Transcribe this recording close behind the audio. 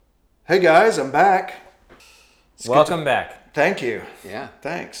Hey guys, I'm back. Welcome back. Thank you. Yeah.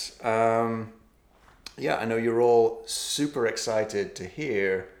 Thanks. Yeah, I know you're all super excited to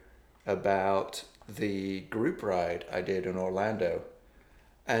hear about the group ride I did in Orlando.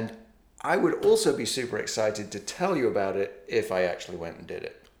 And I would also be super excited to tell you about it if I actually went and did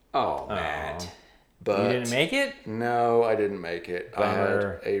it. Oh, Matt. But You didn't make it? No, I didn't make it.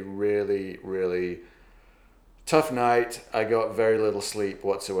 Bummer. I had a really, really tough night. I got very little sleep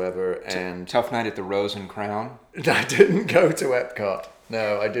whatsoever, and Tough night at the Rose and Crown. I didn't go to Epcot.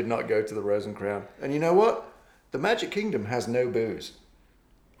 No, I did not go to the Rose and Crown. And you know what? The Magic Kingdom has no booze.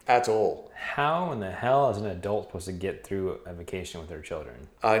 At all. How in the hell is an adult supposed to get through a vacation with their children?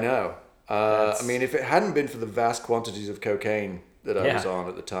 I know. I mean, if it hadn't been for the vast quantities of cocaine that I was on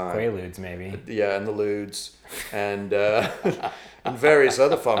at the time. Quaaludes, maybe. Yeah, and the ludes. And, and various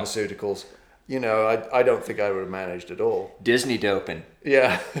other pharmaceuticals. You know, I don't think I would have managed at all. Disney doping.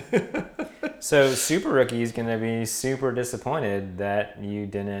 Yeah. So Super Rookie's going to be super disappointed that you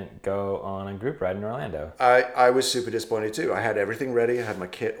didn't go on a group ride in Orlando. I was super disappointed too. I had everything ready. I had my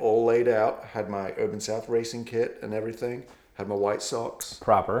kit all laid out. I had my Urban South racing kit and everything. Had my white socks.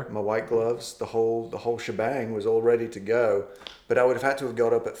 Proper. My white gloves. The whole shebang was all ready to go. But I would have had to have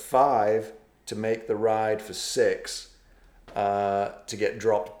got up at 5 to make the ride for 6 to get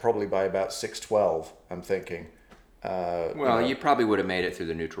dropped probably by about 6:12, I'm thinking. You probably would have made it through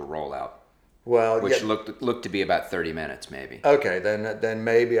the neutral rollout, Well, which yeah, looked to be about 30 minutes, maybe. okay, then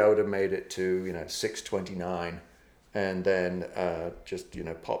maybe I would have made it to 6:29, and then just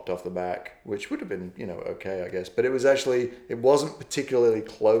popped off the back, which would have been okay, I guess. But it wasn't particularly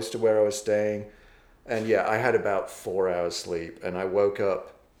close to where I was staying, and yeah, I had about 4 hours sleep, and I woke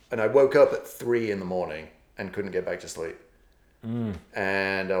up at 3 in the morning and couldn't get back to sleep,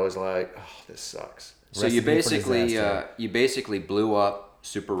 and I was like, oh, this sucks. So you Recipe for disaster. basically blew up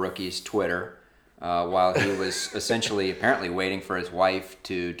Super Rookie's Twitter while he was essentially apparently waiting for his wife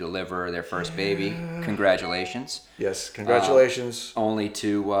to deliver their first baby. Congratulations. Yes, congratulations. Only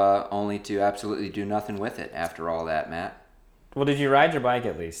to absolutely do nothing with it after all that, Matt. Well, did you ride your bike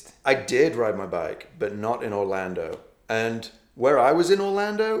at least? I did ride my bike, but not in Orlando. And where I was in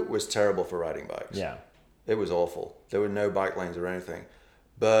Orlando was terrible for riding bikes. Yeah. It was awful. There were no bike lanes or anything.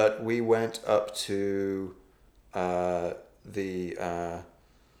 But we went up to the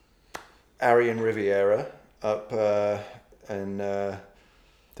Aryan Riviera up in That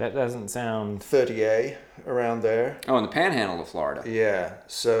doesn't sound... 30A, around there. Oh, in the Panhandle of Florida. Yeah,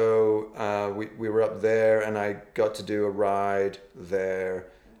 so we were up there, and I got to do a ride there,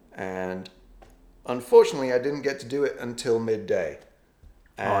 and unfortunately I didn't get to do it until midday.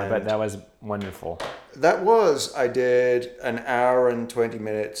 I bet that was wonderful. I did an hour and 20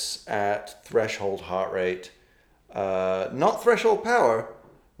 minutes at threshold heart rate. Not threshold power,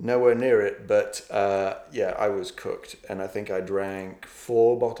 nowhere near it, but yeah, I was cooked, and I think I drank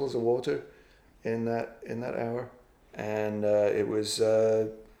 4 bottles of water in that hour, and it was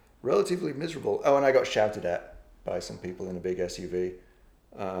relatively miserable. Oh, and I got shouted at by some people in a big SUV.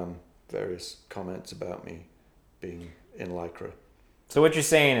 Various comments about me being in Lycra. So what you're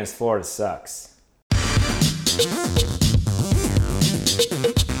saying is Florida sucks.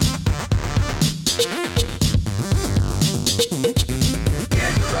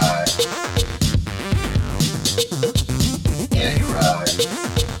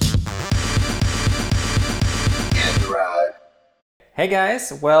 Hey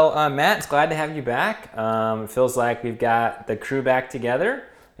guys, well, Matt, it's glad to have you back. It feels like we've got the crew back together.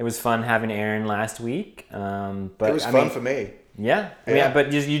 It was fun having Aaron last week. But It was fun for me. Yeah, Yeah.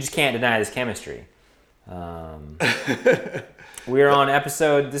 But you just can't deny this chemistry. We're on this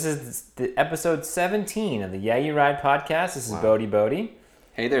is the episode 17 of the Yeah You Ride podcast. This is Boedi.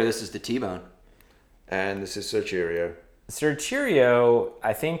 Hey there, this is the T-Bone. And this is Sir Cheerio. Sir Cheerio,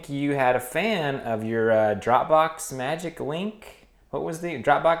 I think you had a fan of your Dropbox Magic Link. What was the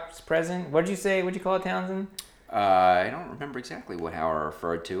Dropbox present? What did you say? What did you call it, Townsend? I don't remember exactly how I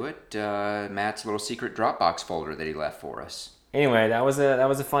referred to it. Matt's little secret Dropbox folder that he left for us. Anyway, that was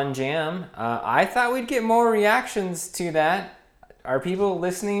a fun jam. I thought we'd get more reactions to that. Are people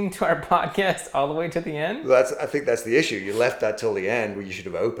listening to our podcast all the way to the end? I think that's the issue. You left that till the end, where you should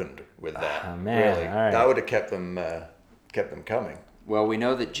have opened with that. Oh, man. Really, All right. that would have kept them coming Well, we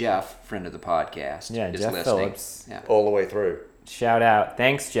know that Jeff, friend of the podcast, is Jeff listening. Phillips. Yeah. all the way through. Shout out.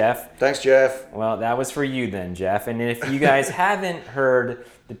 Thanks, Jeff. Thanks, Jeff. Well, that was for you then, Jeff. And if you guys haven't heard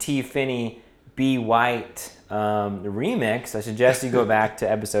the T. Finney Be White remix, I suggest you go back to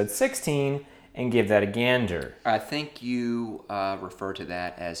episode 16 and give that a gander. I think you refer to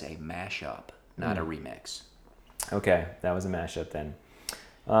that as a mashup, not a remix. Okay, that was a mashup then.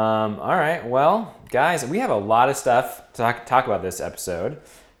 All right. Well, guys, we have a lot of stuff to talk about this episode.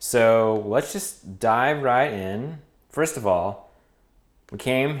 So let's just dive right in. First of all, we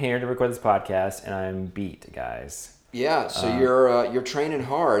came here to record this podcast, and I'm beat, guys. Yeah, so you're training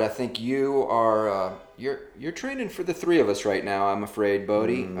hard. I think you are you're training for the three of us right now. I'm afraid,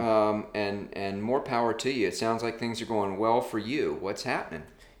 Boedi, and more power to you. It sounds like things are going well for you. What's happening?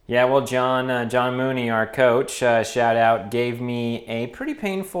 Yeah, well, John Mooney, our coach, shout out, gave me a pretty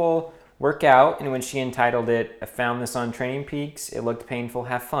painful workout in which he entitled it, "I found this on Training Peaks. It looked painful.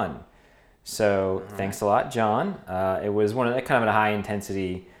 Have fun." So thanks a lot, John. It was one of the, kind of a high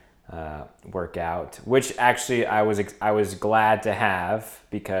intensity workout, which actually I was glad to have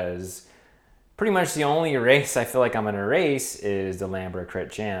because pretty much the only race I feel like I'm gonna race is the Lambert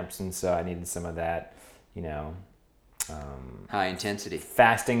Crit Champs, and so I needed some of that, High intensity.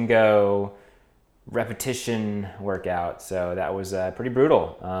 fast and go repetition workout. So that was pretty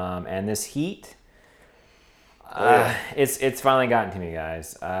brutal. And this heat, it's finally gotten to me,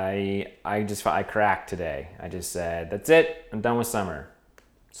 guys. I cracked today. I just said, that's it. I'm done with summer.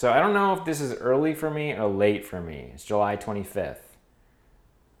 So I don't know if this is early for me or late for me. It's July 25th.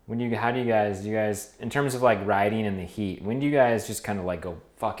 How do you guys, in terms of like riding in the heat, when do you guys just kind of like go,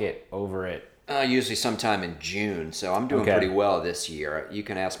 fuck it, over it? Usually sometime in June, so I'm doing pretty well this year. You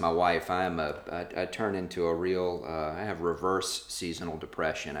can ask my wife. I turn into a real. I have reverse seasonal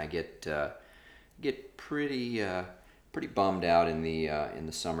depression. I get pretty bummed out in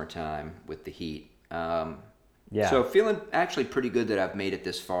the summertime with the heat. Yeah. So feeling actually pretty good that I've made it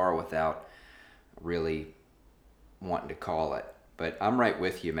this far without really wanting to call it. But I'm right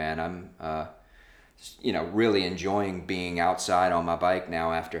with you, man. I'm really enjoying being outside on my bike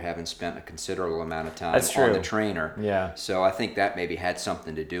now after having spent a considerable amount of time on the trainer. Yeah. So I think that maybe had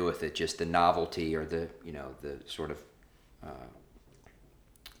something to do with it, just the novelty or the sort of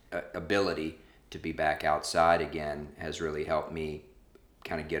ability to be back outside again has really helped me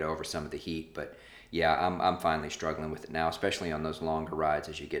kind of get over some of the heat. But yeah, I'm finally struggling with it now, especially on those longer rides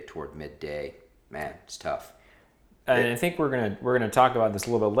as you get toward midday. Man, it's tough. And I think we're gonna talk about this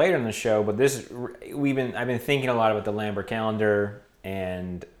a little bit later in the show, but I've been thinking a lot about the Lambert calendar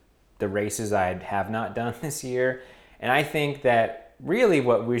and the races I have not done this year, and I think that really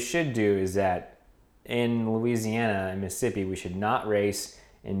what we should do is that in Louisiana and Mississippi we should not race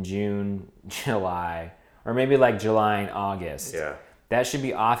in June, July, or maybe like July and August. Yeah. That should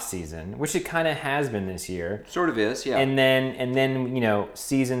be off season, which it kind of has been this year. Sort of is, yeah. And then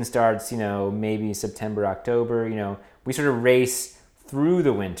season starts, maybe September, October. We sort of race through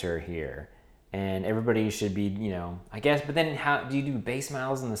the winter here, and everybody should be, I guess. But then, how do you do base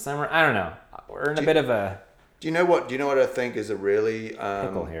miles in the summer? I don't know. We're in a bit of a. Do you know what I think is a really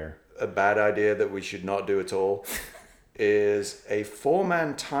pickle here? A bad idea that we should not do at all is a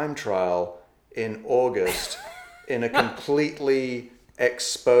 4-man time trial in August in a completely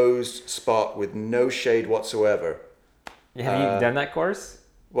exposed spot with no shade whatsoever. Yeah, have you done that course?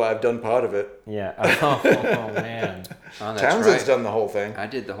 Well, I've done part of it. Yeah. Oh man. Oh, that's Townsend's right. done the whole thing. I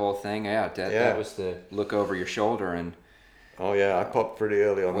did the whole thing. Yeah, that was the look over your shoulder and. Oh yeah, I popped pretty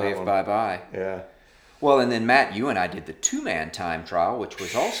early on that wave one. bye. Yeah. Well, and then Matt, you and I did the 2-man time trial, which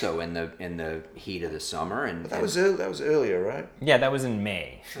was also in the heat of the summer, and That was earlier, right? Yeah, that was in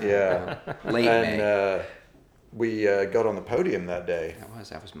May. Yeah. late May. And we got on the podium that day.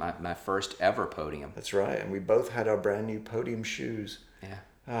 That was my first ever podium. That's right, and we both had our brand new podium shoes.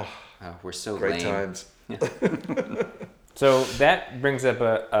 Yeah. We're so Great lame. times. So that brings up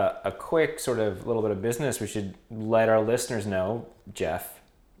a quick sort of little bit of business. We should let our listeners know, Jeff,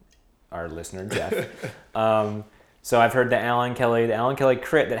 our listener, Jeff. So I've heard the Alan Kelly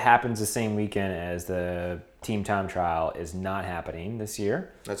crit that happens the same weekend as the team time trial is not happening this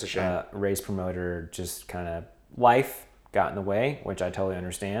year. That's a shame. Race promoter, just kind of life got in the way, which I totally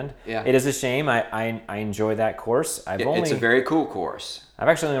understand. Yeah. It is a shame. I enjoy that course. It's a very cool course. I've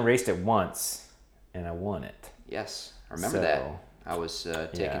actually only raced it once, and I won it. Yes, I remember So, that. I was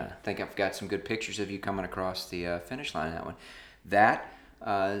taking. yeah. I think I've got some good pictures of you coming across the finish line in that one. That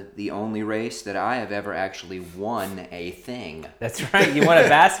the only race that I have ever actually won a thing. That's right. You won a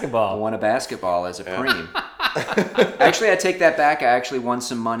basketball. I won a basketball as a preem. Actually, I take that back. I actually won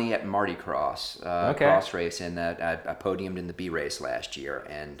some money at Mardi Gras cross race, and I podiumed in the B race last year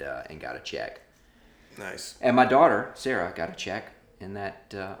and got a check. Nice. And my daughter Sarah got a check in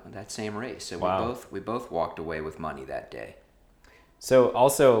that same race. So Wow. we both walked away with money that day. So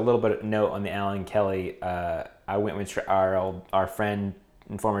also a little bit of note on the Alan Kelly. I went with our friend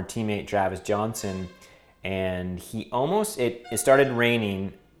and former teammate Travis Johnson, and he it started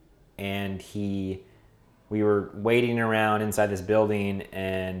raining, and he we were waiting around inside this building,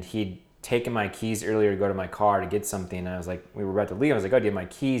 and he'd taken my keys earlier to go to my car to get something. And I was like, we were about to leave. I was like, oh, do you have my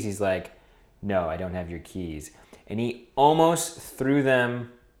keys? He's like, no, I don't have your keys. And he almost threw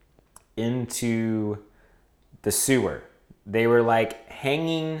them into the sewer. They were like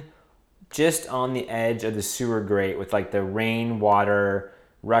hanging just on the edge of the sewer grate with like the rain water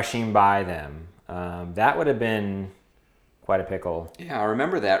rushing by them. That would have been quite a pickle. Yeah, I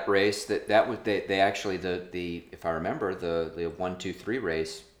remember that race. That was they actually the if I remember the 1, 2, 3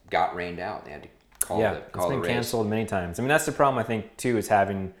 race got rained out. They had to call the race. It's been canceled many times. I mean, that's the problem I think too, is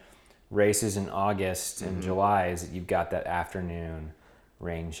having races in August and July, is that you've got that afternoon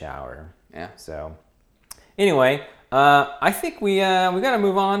rain shower. Yeah. So anyway, I think we got to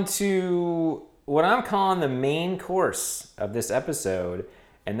move on to what I'm calling the main course of this episode,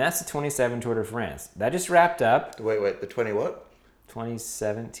 and that's the 27 Tour de France. That just wrapped up. Wait, the 20 what?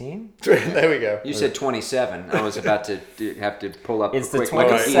 2017? There we go. You said 27. I was about to have to pull up It's a the quick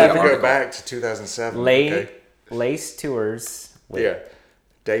 27. You have to go back to 2007. Lace Tours. Yeah.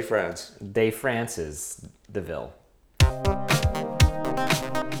 Day France. Day France's the Ville.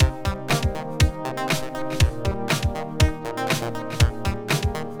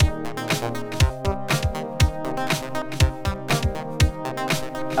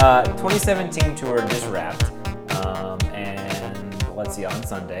 2017 tour just wrapped, and let's see, on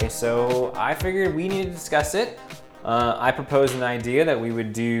Sunday. So I figured we needed to discuss it. I proposed an idea that we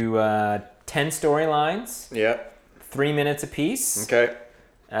would do 10 storylines, Yeah. 3 minutes apiece. Okay.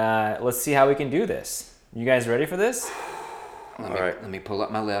 Let's see how we can do this. You guys ready for this? Let me pull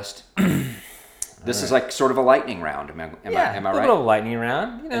up my list. This is like sort of a lightning round. Am I a right? little bit of a lightning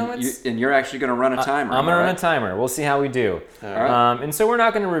round. You know, And you're actually going to run a timer. I'm going to run a timer. We'll see how we do. All right. And so we're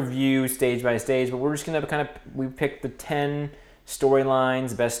not going to review stage by stage, but we're just going to we picked the 10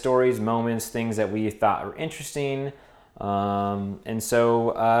 storylines, best stories, moments, things that we thought were interesting. And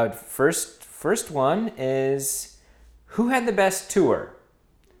so first one is, who had the best tour?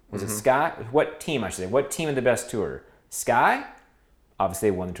 Was it Sky? What team, I should say. What team had the best tour? Sky,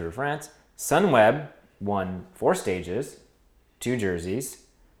 obviously they won the Tour de France. Sunweb won 4 stages, 2 jerseys.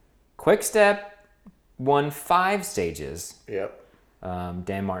 Quickstep won 5 stages. Yep.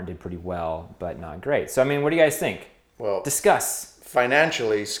 Dan Martin did pretty well, but not great. So, I mean, what do you guys think? Well, Discuss.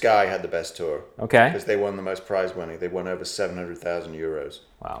 financially, Sky had the best tour. Okay. Because they won the most prize money. They won over 700,000 euros.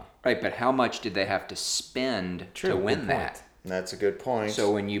 Wow. Right, but how much did they have to spend to win that? And that's a good point.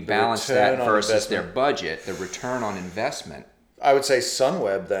 So when you The balance return that on versus their investment. budget, the return on investment. I would say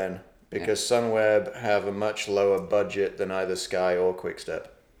Sunweb then, because Sunweb have a much lower budget than either Sky or Quickstep.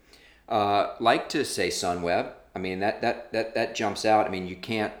 Like to say Sunweb. I mean that jumps out. I mean you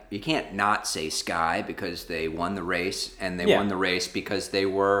can't not say Sky because they won the race, and they won the race because they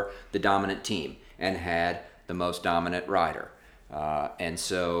were the dominant team and had the most dominant rider. And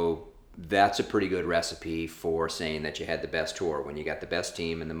so that's a pretty good recipe for saying that you had the best tour, when you got the best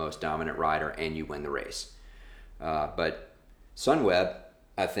team and the most dominant rider and you win the race. But Sunweb,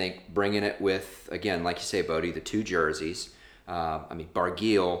 I think, bringing it with, again, like you say, Boedi, the 2 jerseys. I mean,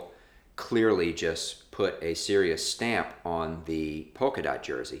 Barguil clearly just put a serious stamp on the polka dot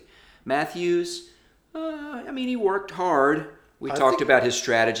jersey. Matthews, I mean, he worked hard. We talked about his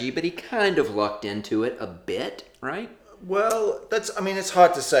strategy, but he kind of lucked into it a bit, right? Well, it's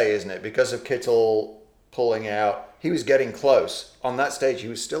hard to say, isn't it? Because of Kittel pulling out, he was getting close. On that stage, he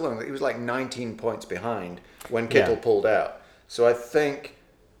was like 19 points behind when Kittel pulled out. So I think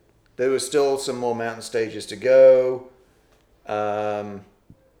there was still some more mountain stages to go.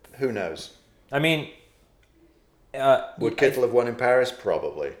 Who knows? I mean, would Kittel have won in Paris?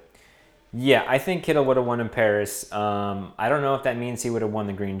 Probably. Yeah, I think Kittel would have won in Paris. I don't know if that means he would have won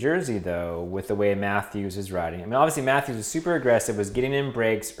the green jersey, though, with the way Matthews is riding. I mean, obviously, Matthews was super aggressive, was getting in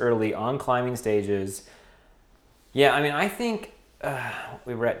breaks early on climbing stages. Yeah, I mean, I think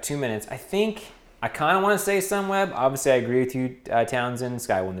we were at 2 minutes. I kind of want to say Sunweb. Obviously, I agree with you, Townsend.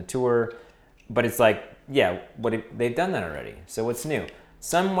 Sky won the tour. But it's like, they've done that already. So what's new?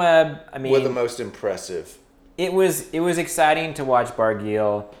 Sunweb, I mean... were the most impressive. It was exciting to watch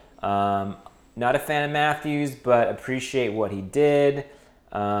Barguil. Not a fan of Matthews, but appreciate what he did.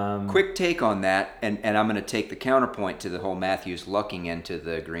 Quick take on that, and I'm going to take the counterpoint to the whole Matthews lucking into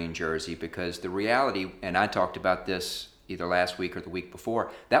the green jersey, because the reality, and I talked about this either last week or the week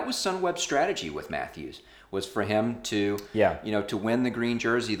before. That was Sunweb's strategy with Matthews, was for him to, to win the green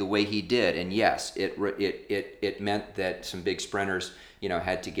jersey the way he did. And yes, it meant that some big sprinters,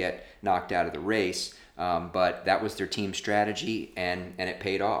 had to get knocked out of the race. But that was their team strategy, and it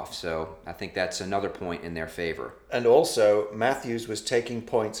paid off. So I think that's another point in their favor. And also, Matthews was taking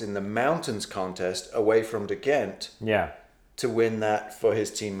points in the mountains contest away from De Ghent. Yeah. To win that for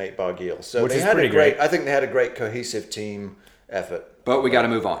his teammate Barguil. So Which they is had pretty a great. great. I think they had a great cohesive team effort. But we got to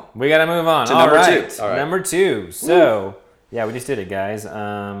move on. We got to move on. To number two. All right. Number 2. So, yeah, we just did it, guys.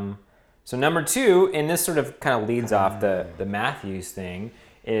 So number 2, and this sort of kind of leads off the Matthews thing,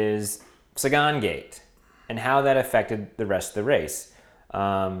 is Sagan Gate and how that affected the rest of the race.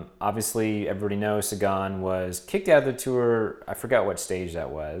 Obviously, everybody knows Sagan was kicked out of the Tour. I forgot what stage that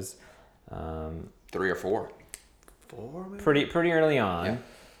was. 3 or 4. 4, maybe? Pretty early on.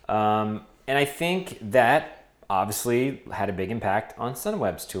 Yeah. And I think that obviously had a big impact on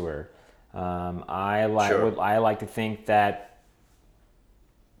Sunweb's tour. I like to think that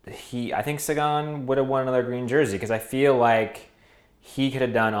I think Sagan would have won another green jersey, because I feel like he could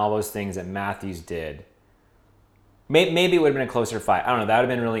have done all those things that Matthews did. Maybe it would have been a closer fight. I don't know. That would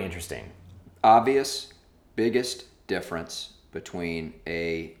have been really interesting. Obvious, biggest difference between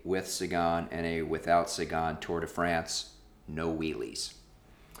a with Sagan and a without Sagan Tour de France: no wheelies.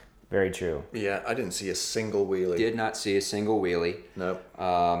 Very true. Yeah, I didn't see a single wheelie. Did not see a single wheelie. Nope.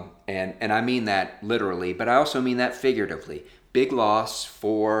 And I mean that literally, but I also mean that figuratively. Big loss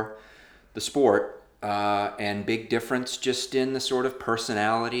for the sport, and big difference just in the sort of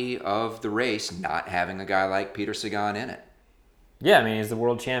personality of the race, not having a guy like Peter Sagan in it. Yeah, I mean, he's the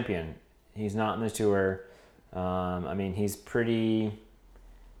world champion. He's not in the Tour.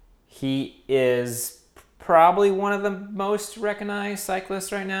 He is probably one of the most recognized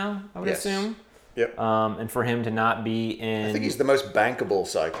cyclists right now, I would assume. Yep. And for him to not be in... I think he's the most bankable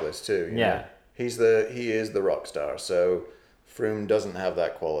cyclist too. You know? He is the rock star. So Froome doesn't have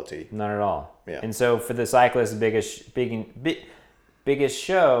that quality. Not at all. Yeah. And so for the cyclist's biggest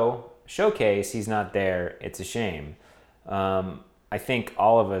showcase, he's not there. It's a shame. I think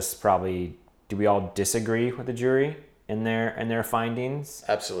all of us probably... Do we all disagree with the jury in their findings?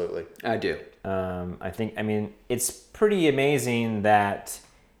 Absolutely. I do. It's pretty amazing that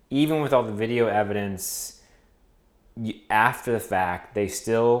even with all the video evidence, after the fact, they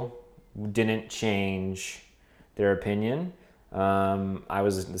still didn't change their opinion.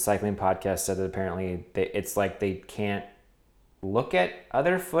 The cycling podcast said that apparently it's like they can't look at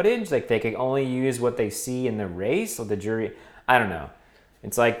other footage. Like they can only use what they see in the race. So the jury, I don't know.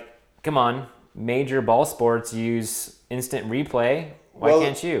 It's like, come on. Major ball sports use instant replay. Why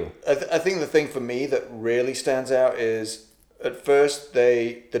can't you? I think the thing for me that really stands out is at first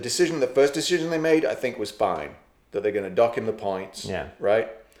the first decision they made, I think, was fine. That they're going to dock him the points. Yeah. Right?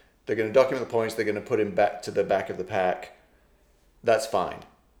 They're going to dock him the points. They're going to put him back to the back of the pack. That's fine.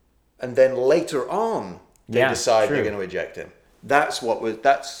 And then later on, they decide they're going to eject him. That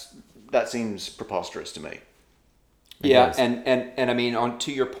seems preposterous to me. Yeah, and I mean,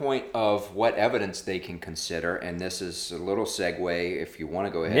 to your point of what evidence they can consider, and this is a little segue if you want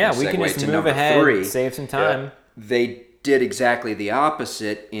to go ahead. Yeah, and we segue can just to move number ahead, 3. save some time. Yeah. They did exactly the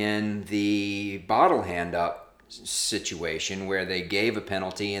opposite in the bottle hand up situation, where they gave a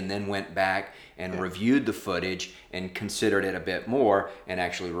penalty and then went back and reviewed the footage and considered it a bit more, and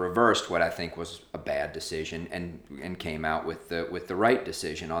actually reversed what I think was a bad decision and came out with the right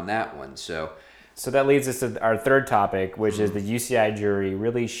decision on that one. So that leads us to our third topic, which is the UCI jury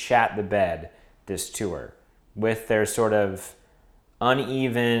really shat the bed this tour with their sort of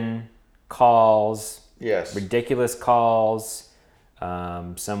uneven calls, ridiculous calls.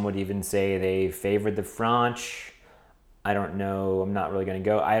 Some would even say they favored the French. I don't know. I'm not really going to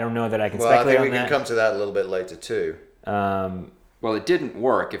go. I don't know that I can speculate on that. I think we can come to that a little bit later too. Well, it didn't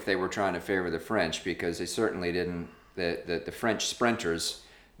work if they were trying to favor the French, because they certainly didn't. The French sprinters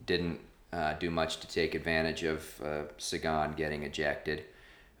didn't do much to take advantage of Sagan getting ejected,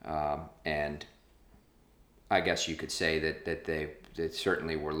 and I guess you could say that they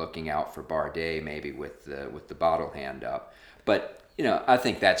certainly were looking out for Bardet maybe with the bottle hand up. But I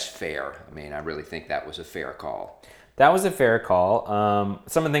think that's fair. I mean, I really think that was a fair call. That was a fair call.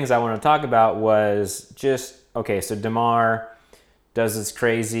 Some of the things I want to talk about was just so Demar does this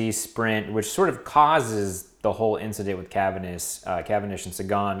crazy sprint, which sort of causes the whole incident with Cavendish and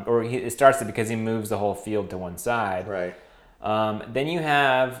Sagan, or it starts it because he moves the whole field to one side. Right. Then you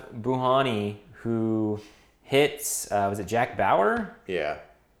have Buhani, who hits, was it Jack Bauer? Yeah.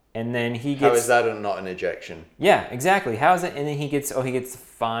 and then he gets. How is that not an ejection? Yeah, exactly. How is it? And then he gets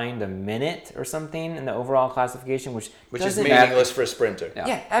fined a minute or something in the overall classification, which is meaningless for a sprinter.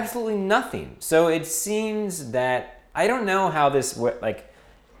 Yeah, absolutely nothing. So it seems that I don't know how this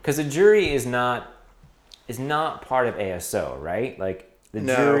because the jury is not part of ASO, right? Like the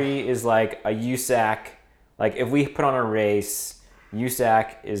jury is like a USAC. Like if we put on a race,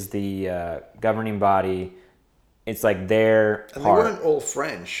 USAC is the governing body. It's like their and part. They weren't all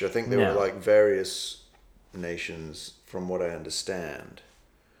French. I think they were like various nations, from what I understand.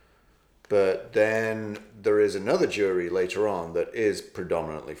 But then there is another jury later on that is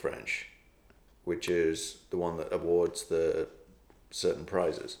predominantly French, which is the one that awards the certain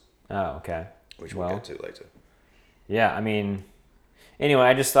prizes. Oh, okay. Which we'll get to later. Yeah, I mean, anyway,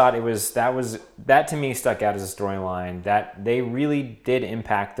 I just thought that to me stuck out as a storyline, that they really did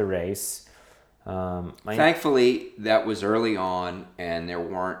impact the race. Thankfully, that was early on, and there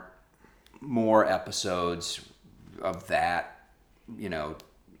weren't more episodes of that,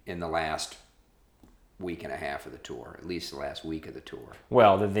 in the last week and a half of the tour, at least the last week of the tour.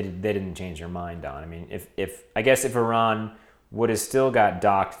 Well, they didn't change their mind on. I mean, if Iran would have still got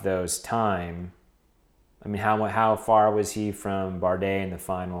docked those time, I mean, how far was he from Bardet in the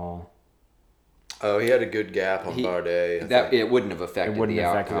final? Oh, he had a good gap on Bardet. It wouldn't have affected the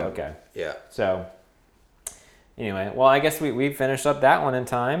outcome. Okay. Yeah. So, anyway, well, I guess we finished up that one in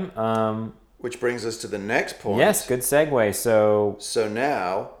time. Which brings us to the next point. Yes, good segue. So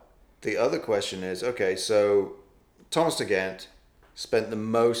now, the other question is, okay, so Thomas de Gendt spent the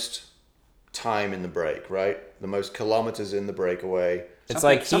most time in the break, right? The most kilometers in the breakaway. It's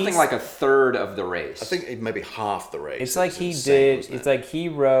like something like a third of the race. I think maybe half the race. It's like it's like he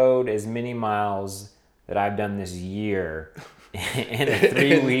rode as many miles that I've done this year in a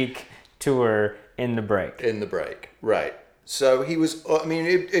 3-week tour in the break. In the break, right. So he was, I mean,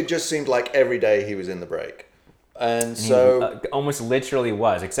 it just seemed like every day he was in the break. And so... He almost literally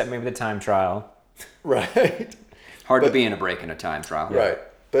was, except maybe the time trial. Right. Hard to be in a break in a time trial. Right.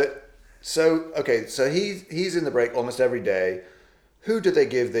 But, so he's in the break almost every day. Who did they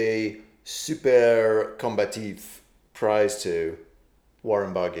give the Super Combatif prize to?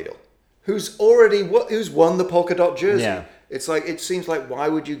 Warren Barguil. Who's won the polka dot jersey. Yeah. It's like, it seems like, why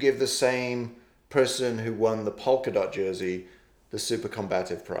would you give the same person who won the polka dot jersey the Super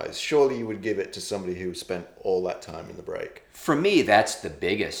Combative prize? Surely you would give it to somebody who spent all that time in the break. For me, that's the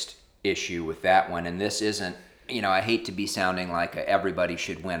biggest issue with that one. And this isn't, I hate to be sounding like everybody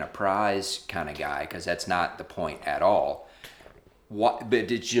should win a prize kind of guy, because that's not the point at all. But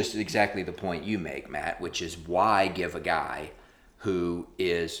it's just exactly the point you make, Matt, which is why give a guy who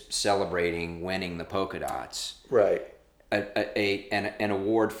is celebrating winning the polka dots right an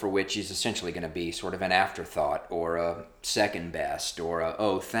award for which is essentially going to be sort of an afterthought or a second best or a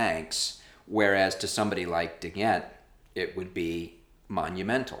oh thanks, whereas to somebody like de Gendt it would be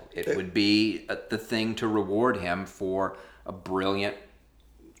monumental. It would be the thing to reward him for a brilliant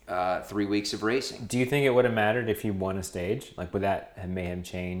 3 weeks of racing. Do you think it would have mattered if he won a stage? Like, would that may have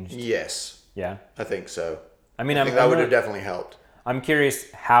changed? Yes. Yeah? I think so. I mean, I think that would have definitely helped. I'm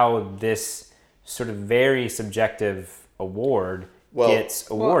curious how this sort of very subjective award gets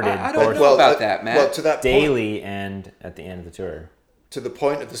awarded. I don't know about that, Matt. Well, to that daily point, and at the end of the tour. To the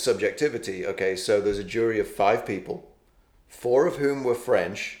point of the subjectivity, okay, so there's a jury of 5 people, 4 of whom were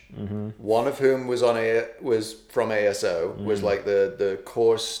French, one of whom was from ASO, was like the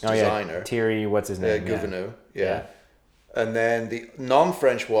course designer. Yeah. Thierry, what's his name? Gouvenou, yeah. And then the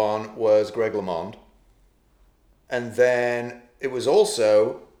non-French one was Greg LeMond. And then it was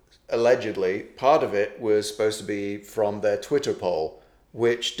also, allegedly, part of it was supposed to be from their Twitter poll,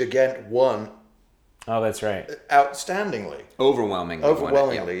 which de Gendt won. Oh, that's right. Outstandingly.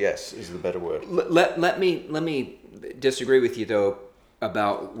 Overwhelmingly, yes, is the better word. Let me disagree with you, though,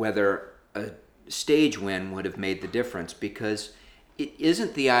 about whether a stage win would have made the difference, because it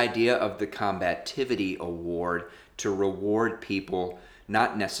isn't the idea of the combativity award to reward people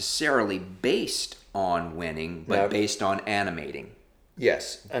not necessarily based on winning, but based on animating.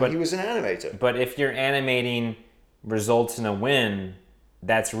 Yes, and he was an animator. But if your animating results in a win,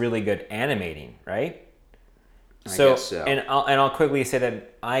 that's really good animating, right? I guess so. And I'll quickly say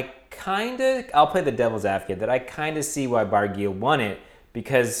that I'll play the devil's advocate, that I kind of see why Barguil won it,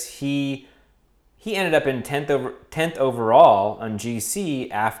 because he ended up in 10th overall on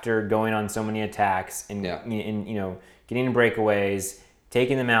GC after going on so many attacks and getting breakaways,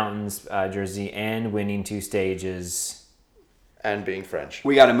 taking the mountains jersey, and winning 2 stages. And being French.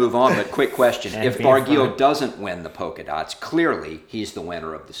 We got to move on, but quick question. If Barguil doesn't win the polka dots, clearly he's the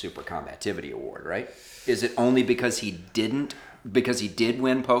winner of the Super Combativity Award, right? Is it only because he didn't because he did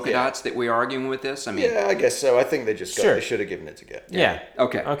win polka dots that we're arguing with this? I mean, yeah, I guess so. I think they just Sure. they should have given it to Get. Yeah.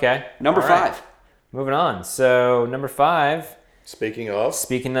 Okay. All Number right. 5. Moving on. So number 5. Speaking of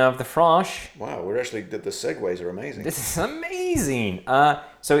the Franche. wow, we're actually the segues are amazing. This is amazing.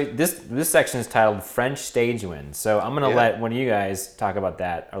 So this section is titled French Stage Wins. So I'm gonna let one of you guys talk about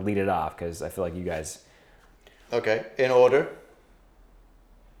that or lead it off because I feel like you guys. Okay, in order.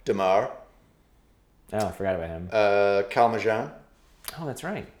 Demar, Oh, I forgot about him. Calmajan, Oh, that's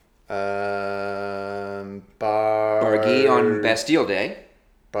right. Bargy on Bastille Day.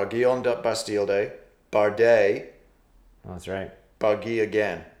 Bargy on Bastille Day, Bardet, Oh, that's right. Bargy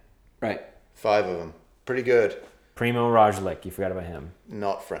again. Right. 5 of them. Pretty good. Primo Roglic. You forgot about him.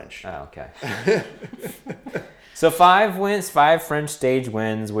 Not French. Oh, okay. So 5 wins, 5 French stage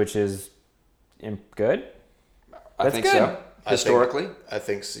wins, which is good. I think good. so. Historically, I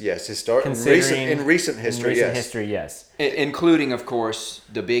think yes. In recent history, yes. Including, of course,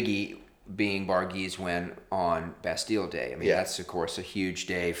 the biggie being Bargy's win on Bastille Day. I mean, that's of course a huge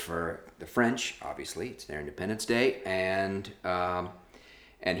day for the French. Obviously, it's their Independence Day, and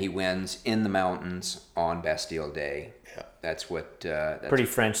he wins in the mountains on Bastille Day. Yeah, that's what. Pretty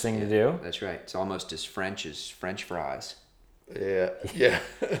French thing to do. That's right. It's almost as French as French fries. Yeah.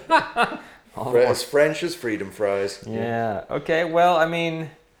 As French as freedom fries. Yeah. Okay. Well, I mean,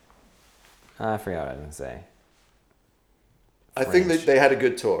 I forgot what I was gonna say. I think that they had a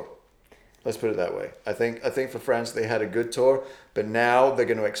good tour. Let's put it that way. I think for France they had a good tour, but now they're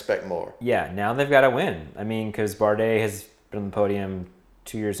going to expect more. Yeah. Now they've got to win. I mean, because Bardet has been on the podium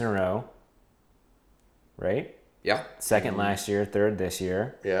 2 years in a row. Right. Yeah. Second last year, third this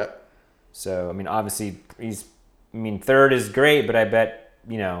year. Yeah. So I mean, obviously third is great, but I bet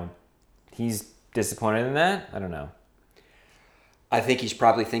he's disappointed in that. I don't know. I think he's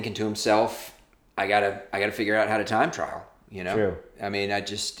probably thinking to himself, I gotta figure out how to time trial. True. I mean,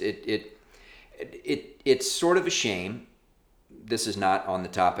 it's sort of a shame. This is not on the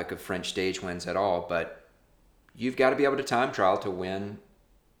topic of French stage wins at all, but you've got to be able to time trial to win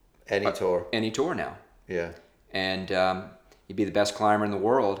any tour now. Yeah. And you'd be the best climber in the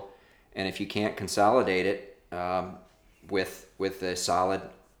world, and if you can't consolidate it with a solid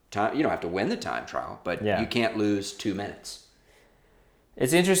time, you don't have to win the time trial, but you can't lose 2 minutes.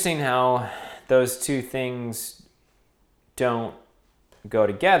 It's interesting how those two things don't go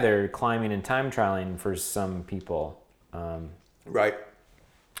together, climbing and time trialing for some people. Right.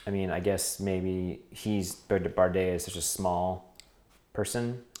 I mean, I guess maybe Bardet is such a small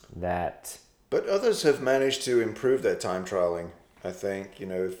person that... But others have managed to improve their time trialing. I think,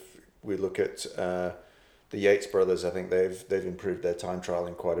 if we look at the Yates brothers, I think they've improved their time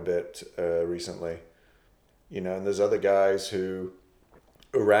trialing quite a bit recently. And there's other guys who...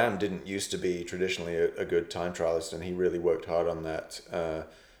 Uran didn't used to be traditionally a good time trialist, and he really worked hard on that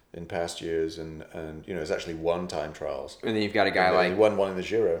in past years, and has actually won time trials. And then you've got a guy he won one in the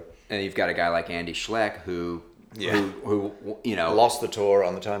Giro. And you've got a guy like Andy Schleck who lost the tour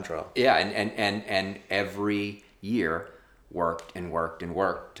on the time trial. Yeah, and every year worked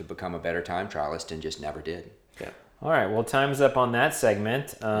to become a better time trialist and just never did. Yeah. All right, well, time's up on that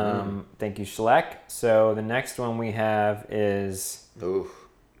segment. Thank you, Schleck. So the next one we have is...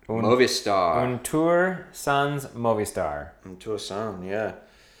 Movistar. Un Tour Sans Movistar. Un Tour Sans, yeah.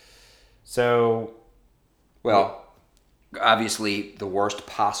 So... Well, obviously the worst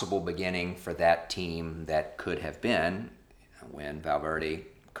possible beginning for that team that could have been when Valverde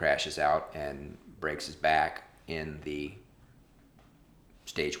crashes out and breaks his back in the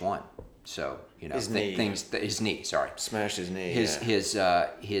stage 1. So, his knee, sorry. Smashed his knee.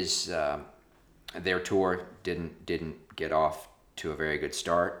 His their tour didn't get off to a very good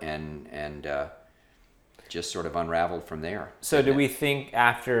start and just sort of unraveled from there. So do we think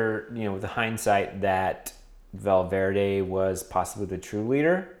after, with the hindsight that Valverde was possibly the true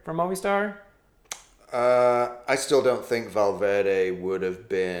leader for Movistar? I still don't think Valverde would have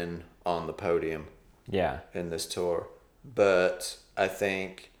been on the podium in this tour. But I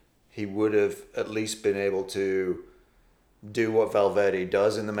think he would have at least been able to do what Valverde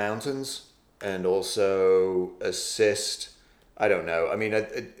does in the mountains and also assist. I don't know. I mean,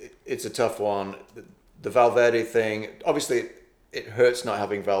 it's a tough one. The Valverde thing, obviously, it hurts not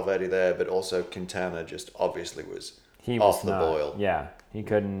having Valverde there, but also Quintana just obviously was off the boil. Yeah, he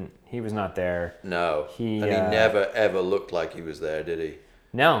couldn't. He was not there. No, he never ever looked like he was there, did he?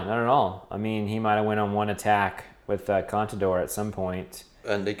 No, not at all. I mean, he might have went on one attack with Contador at some point.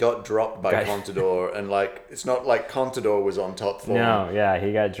 And he got dropped by Contador, and it's not like Contador was on top form. No, yeah,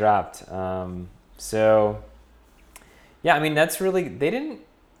 he got dropped. So, yeah, I mean that's really they didn't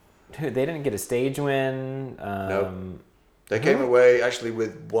get a stage win. Nope. They came away actually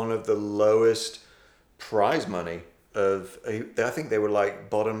with one of the lowest prize money of. I think they were like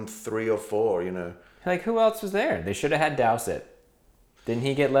bottom 3 or 4. Like, who else was there? They should have had Dowsett. Didn't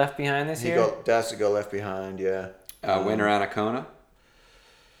he get left behind this year? Dowsett got left behind. Yeah. Winner Anacona.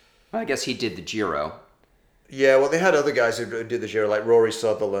 Well, I guess he did the Giro. Yeah, well, they had other guys who did the Giro, like Rory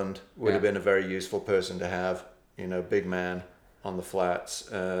Sutherland would have been a very useful person to have. Big man on the flats,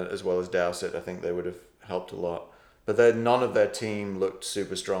 as well as Dowsett. I think they would have helped a lot. But none of their team looked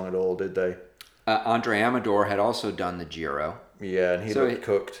super strong at all, did they? Andre Amador had also done the Giro. Yeah, and he looked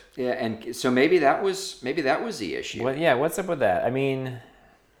cooked. Yeah, and so maybe that was the issue. Well, yeah, what's up with that? I mean,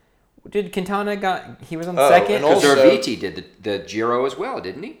 did Quintana he was on the second? And also Erviti did the Giro as well,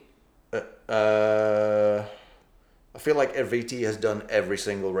 didn't he? I feel like Erviti has done every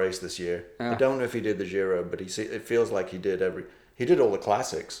single race this year. I don't know if he did the Giro, but it feels like he did all the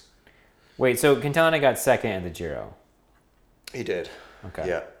classics. Wait, so Quintana got second at the Giro? He did. Okay.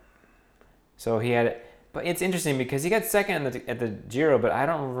 Yeah. So he had, but it's interesting because he got second at the Giro, but I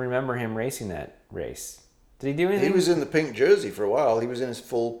don't remember him racing that race. Did he do anything? He was in the pink jersey for a while. He was in his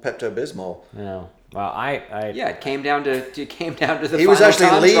full Pepto-Bismol. No. Well, it came down to the. He was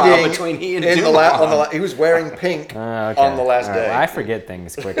actually leading between he and he was wearing pink on the last day. Well, I forget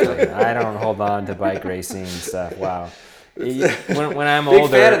things quickly. I don't hold on to bike racing and stuff. Wow. When I'm Big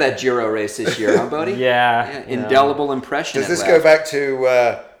older, fan of that Giro race this year, huh, buddy? Yeah. Indelible impression. Does this go back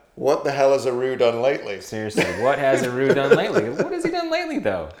to what the hell has Aru done lately? Seriously, what has Aru done lately? What has he done lately,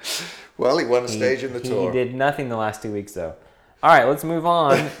 though? Well, he won a stage in the Tour. He did nothing the last 2 weeks, though. All right, let's move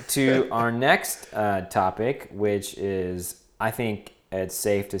on to our next topic, which is, I think it's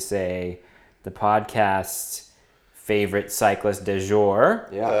safe to say, the podcast's favorite cyclist du jour.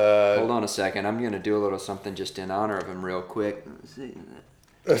 Yeah. Hold on a second. I'm going to do a little something just in honor of him real quick.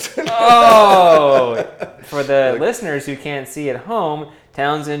 Oh! For the listeners who can't see at home,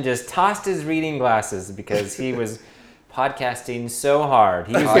 Townsend just tossed his reading glasses because he was podcasting so hard.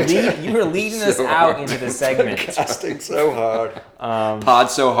 You were leading us out into the segment. Podcasting so hard. Pod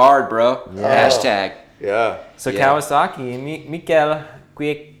so hard, bro. Yeah. Hashtag. Yeah. So Kawasaki, Mikkel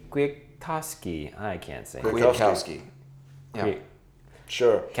Kwiatkowski. I can't say. Kwiatkowski. Yeah.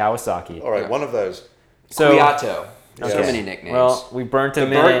 Sure. Kawasaki. All right, one of those. So, Kwiato. So Yes. many nicknames. Well, we burnt a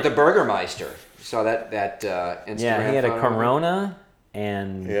minute. The Burgermeister. You saw that Instagram Yeah, he had a photo? Corona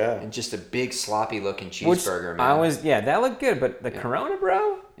and And just a big sloppy looking cheeseburger, man. that looked good, but the Corona,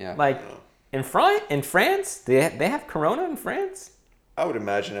 bro? Yeah. Like in France, they have Corona in France? I would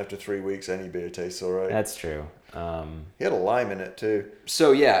imagine after 3 weeks any beer tastes all right. That's true. He had a lime in it too.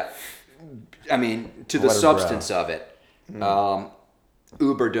 So yeah, I mean, to the substance of it,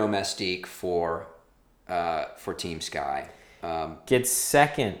 uber domestique for Team Sky. Gets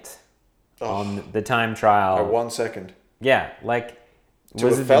second on the time trial. By 1 second. Yeah, like To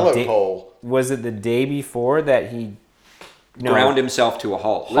a fellow pole. Was it the day before that he ground himself to a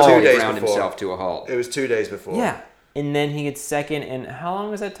halt? Literally ground himself to a halt. It was 2 days before. Yeah, and then he gets second. And how long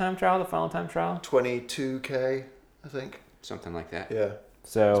was that time trial? The final time trial? 22K, I think. Something like that. Yeah.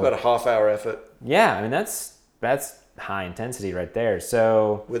 So it's about a half-hour effort. Yeah, I mean that's high intensity right there.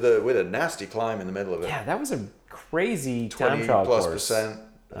 So with a nasty climb in the middle of it. Yeah, that was a crazy time trial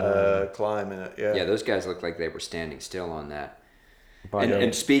 20+% climb in it. Yeah. Yeah, those guys looked like they were standing still on that.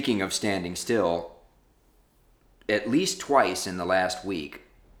 And speaking of standing still, at least twice in the last week,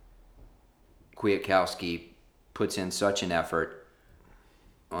 Kwiatkowski puts in such an effort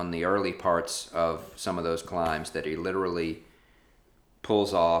on the early parts of some of those climbs that he literally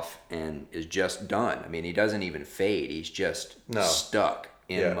pulls off and is just done. I mean, he doesn't even fade. He's just stuck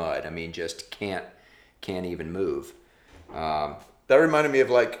in mud. I mean, just can't even move. That reminded me of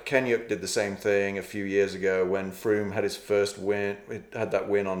like Kenyuk did the same thing a few years ago when Froome had his first win. He had that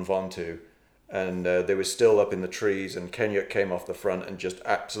win on Ventoux, and they were still up in the trees, and Kenyuk came off the front and just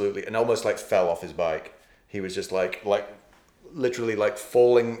absolutely and almost like fell off his bike. He was just like literally like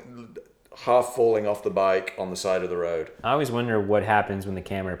half falling off the bike on the side of the road. I always wonder what happens when the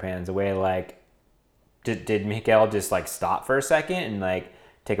camera pans away. Like, did Mikkel just like stop for a second and like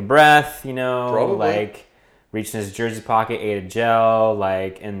take a breath? Probably. Like reached in his jersey pocket, ate a gel,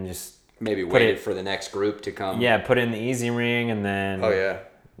 like, and just maybe waited for the next group to come. Yeah, put it in the easy ring, and then. Oh yeah.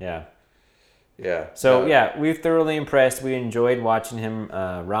 Yeah. Yeah. So we've thoroughly impressed. We enjoyed watching him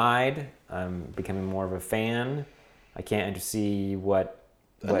ride. I'm becoming more of a fan. I can't see what.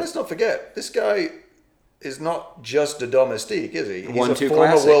 And let's not forget, this guy is not just a domestique, is he? He's won a 2 former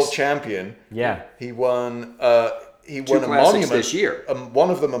classics. world champion. Yeah. He won. He won a monument this year. One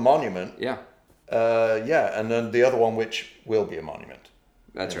of them a monument. Yeah. And then the other one which will be a monument.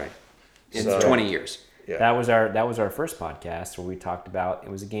 That's right. In 20 years. Yeah. That was our first podcast where we talked about, it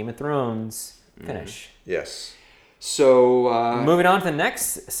was a Game of Thrones finish. Yes. So moving on to the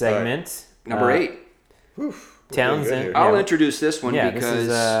next segment. Number 8. Townsend. I'll introduce this one because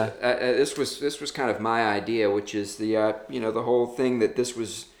this was kind of my idea, which is the the whole thing that this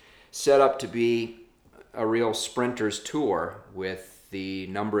was set up to be a real sprinters tour with the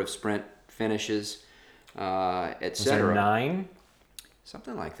number of sprint finishes, etc. 9,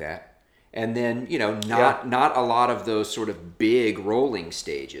 something like that, and then not a lot of those sort of big rolling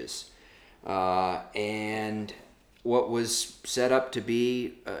stages, and what was set up to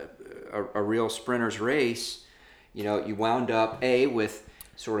be a real sprinters race. You wound up with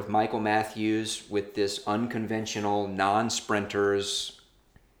sort of Michael Matthews with this unconventional non-sprinters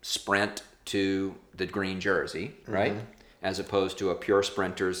sprint to the green jersey, right? As opposed to a pure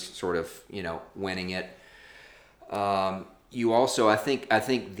sprinters sort of winning it. You also, I think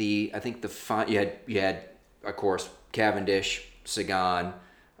the you had of course Cavendish, Sagan,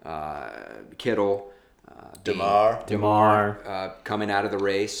 Kittel, Demar coming out of the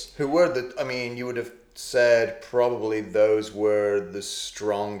race. Who were you would have said probably those were the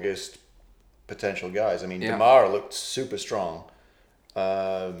strongest potential guys. Demar looked super strong.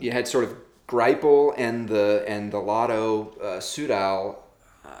 You had sort of Greipel and the Lotto Soudal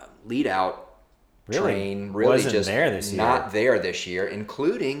lead out train really wasn't just there this year. Not there this year,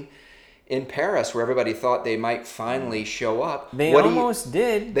 including in Paris, where everybody thought they might finally show up. They almost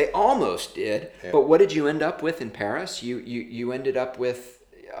did. They almost did. Yeah. But what did you end up with in Paris? You ended up with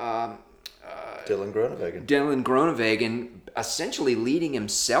Dylan Groenewegen. Dylan Groenewegen essentially leading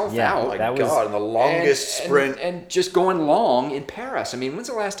himself out. Oh my God, in the longest sprint. And just going long in Paris. When's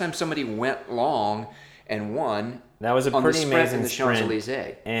the last time somebody went long and won? That was a on pretty the sprint amazing in the sprint.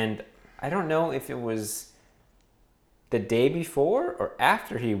 Champs-Élysées. And I don't know if it was the day before or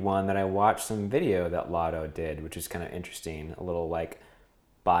after he won that I watched some video that Lotto did, which is kind of interesting. A little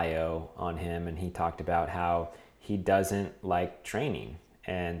bio on him, and he talked about how he doesn't like training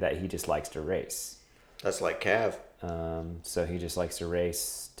and that he just likes to race. That's like Cav. So he just likes to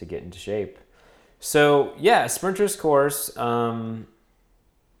race to get into shape. So yeah, sprinters course. It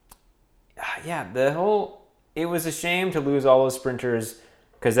was a shame to lose all those sprinters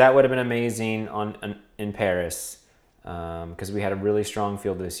because that would have been amazing in Paris. Because we had a really strong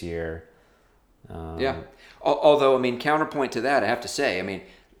field this year. Although, counterpoint to that, I have to say,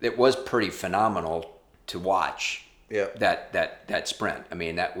 it was pretty phenomenal to watch. Yeah. That sprint.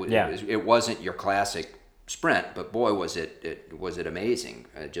 It wasn't your classic sprint, but boy, was it amazing.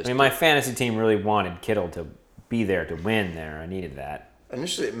 My fantasy team really wanted Kittel to be there to win there. I needed that.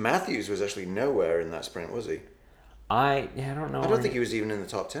 Initially, Matthews was actually nowhere in that sprint, was he? I don't know. I don't think he was even in the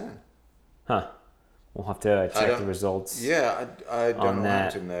top 10. Huh. We'll have to check the results. Yeah, I don't know what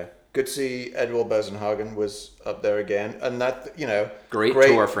happened to him there. Good to see Edward Besenhagen was up there again. And that, great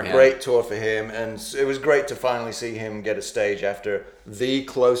tour for him. Great tour for him. And it was great to finally see him get a stage after the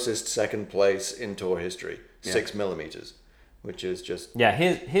closest second place in tour history, 6 millimeters, which is just... Yeah,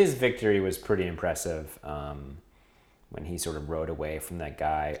 his victory was pretty impressive when he sort of rode away from that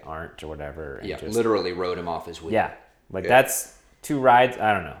guy, Arndt or whatever. And just literally rode him off his wheel. Yeah, that's 2 rides.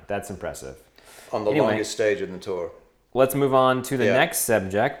 I don't know. That's impressive. On the longest stage in the tour. Let's move on to the next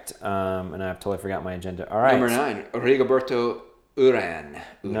subject. And I've totally forgot my agenda. All right. Number 9, Rigoberto Urán.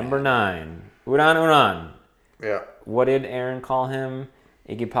 Number 9, Urán. Yeah. What did Aaron call him?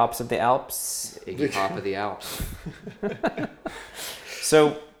 Iggy Pops of the Alps? Iggy Pop of the Alps.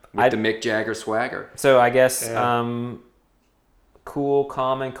 So With the Mick Jagger swagger. So I guess cool,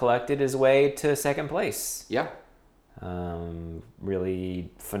 calm, and collected his way to second place. Yeah. Really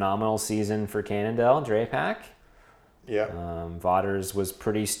phenomenal season for Cannondale, Drapac. Yeah. Vaughters was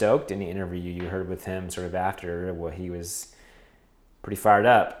pretty stoked in the interview you heard with him sort of after. He was pretty fired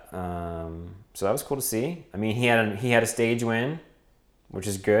up. So that was cool to see. He had a stage win, which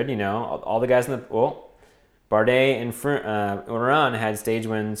is good. All the guys in the Bardet and Urán had stage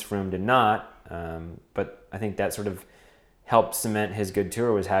wins. Froome did not. But I think that sort of helped cement his good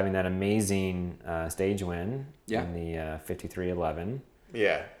tour was having that amazing stage win in the 53.11.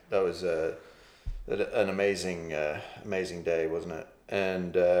 Yeah, that was an amazing day, wasn't it?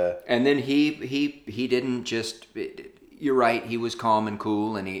 And then he didn't just. You're right. He was calm and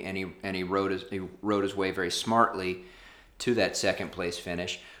cool, and he rode his way very smartly to that second place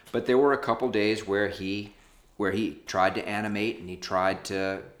finish. But there were a couple days where he tried to animate and he tried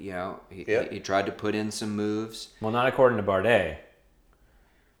to he tried to put in some moves. Well, not according to Bardet.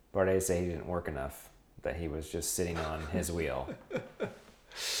 Bardet said he didn't work enough, that he was just sitting on his wheel.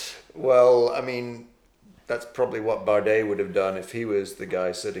 Well, that's probably what Bardet would have done if he was the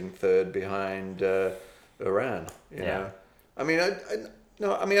guy sitting third behind Iran. You Yeah. know, I mean,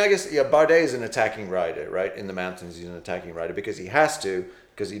 no, I mean, I guess Bardet is an attacking rider, right? In the mountains, he's an attacking rider because he has to,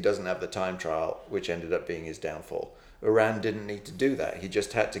 because he doesn't have the time trial, which ended up being his downfall. Iran didn't need to do that. He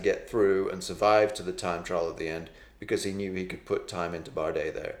just had to get through and survive to the time trial at the end because he knew he could put time into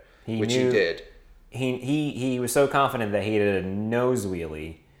Bardet there, he did. He was so confident that he did a nose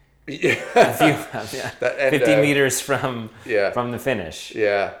wheelie. Yeah. 50 meters from the finish.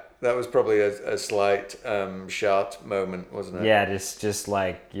 Yeah, that was probably a slight shot moment, wasn't it? Yeah, just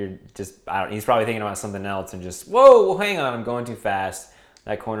like he's probably thinking about something else and just, whoa, hang on, I'm going too fast.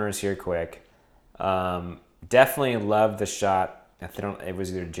 That corner is here quick. Definitely loved the shot. It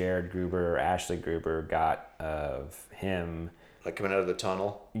was either Jared Gruber or Ashley Gruber got of him. Like coming out of the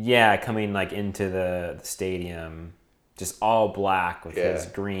tunnel? Yeah, coming like into the stadium, just all black with his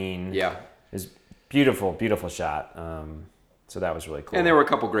green. Yeah. It was beautiful, beautiful shot. So that was really cool. And there were a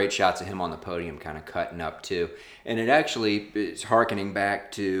couple great shots of him on the podium kind of cutting up too. And it actually is hearkening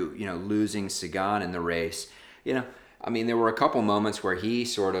back to, losing Sagan in the race. I mean, there were a couple moments where he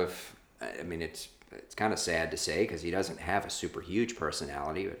sort of, I mean, it's kind of sad to say because he doesn't have a super huge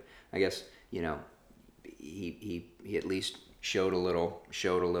personality, but I guess, he at least showed a little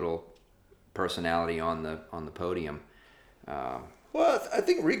personality on the podium. Well, I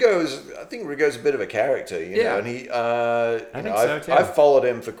think Rigo's a bit of a character, you know, and he, I think so too. I've followed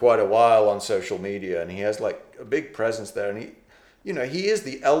him for quite a while on social media, and he has like a big presence there, and he is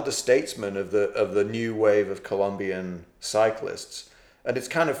the elder statesman of the new wave of Colombian cyclists, and it's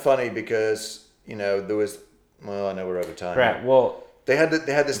kind of funny because there was, well, I know we're over time. Right. Well, they had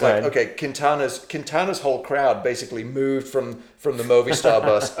this like, okay, Quintana's whole crowd basically moved from the Movistar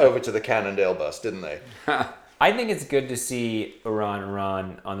bus over to the Cannondale bus, didn't they? I think it's good to see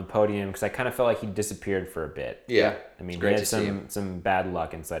Iran on the podium because I kind of felt like he disappeared for a bit. Yeah. I mean, he had some bad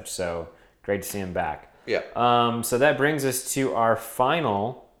luck and such, so great to see him back. Yeah. So that brings us to our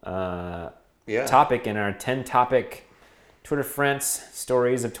final topic in our 10-topic Tour de France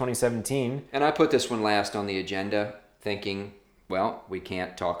stories of 2017. And I put this one last on the agenda thinking, well, we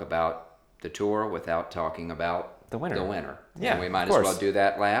can't talk about the Tour without talking about the winner. Yeah, and we might as well do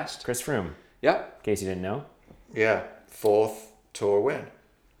that last. Chris Froome. Yep. In case you didn't know. Yeah, 4th Tour win,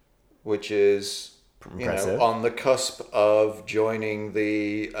 which is impressive. On the cusp of joining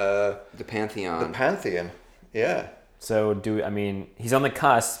the Pantheon. The Pantheon, yeah. So he's on the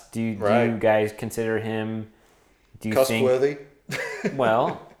cusp. Do you guys consider him? Cusp-worthy?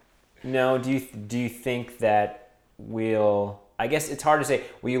 Well, no. Do you think that I guess it's hard to say.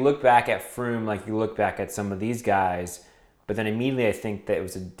 When you look back at Froome, like you look back at some of these guys, but then immediately I think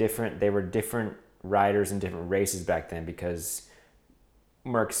that they were different riders in different races back then because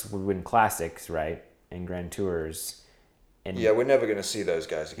Merckx would win classics, right, and Grand Tours. And yeah, we're never going to see those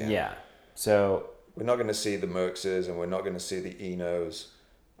guys again. Yeah, so we're not going to see the Merckxes and we're not going to see the Enos,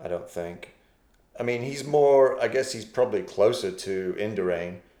 I don't think. I mean, he's probably closer to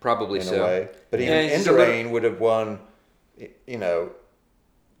Indurain. Probably in so. a way. But even Indurain would have won,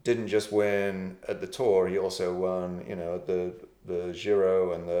 didn't just win at the Tour, he also won, the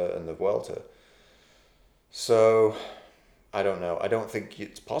Giro and the Vuelta. So, I don't know. I don't think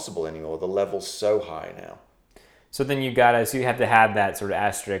it's possible anymore. The level's so high now. So then you have to have that sort of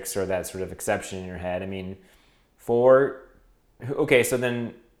asterisk or that sort of exception in your head. I mean, so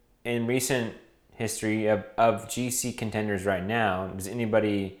then in recent history of GC contenders right now, does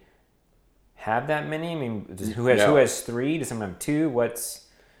anybody have that many? I mean, who has 3? Does someone have 2?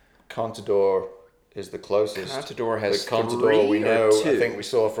 Contador is the closest. Contador has the Contador 3 we know. or 2. I think we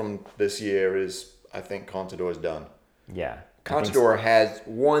saw from this year I think Contador's done. Yeah. Contador has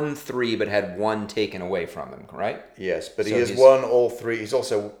won 3, but had 1 taken away from him, right? Yes, but he has won all 3. He's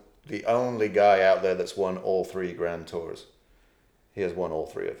also the only guy out there that's won all 3 Grand Tours. He has won all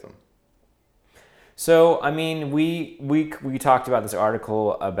 3 of them. So, I mean, we talked about this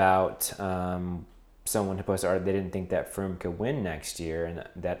article about someone who posted they didn't think that Froome could win next year, and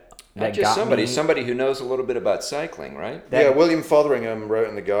that just somebody who knows a little bit about cycling, right? William Fotheringham wrote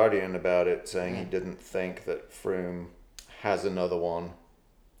in The Guardian about it, saying he didn't think that Froome has another one.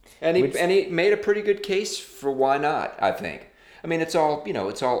 And he made a pretty good case for why not, I think. I mean, it's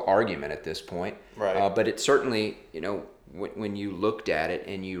all argument at this point. Right. But it certainly, when you looked at it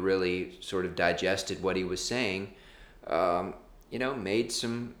and you really sort of digested what he was saying, made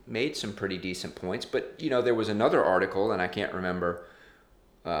some pretty decent points. But, there was another article, and I can't remember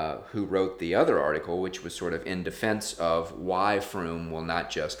who wrote the other article, which was sort of in defense of why Froome will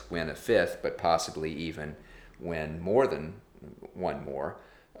not just win a 5th, but possibly even win more than one more.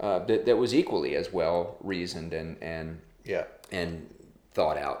 That was equally as well reasoned and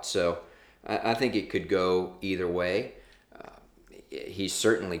thought out. So I think it could go either way. He's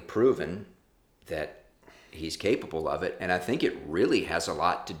certainly proven that he's capable of it, and I think it really has a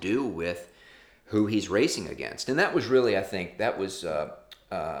lot to do with who he's racing against. And that was really, I think, that was the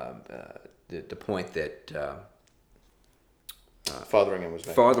point that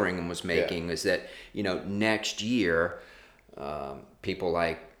Fotheringham was making is that, next year, people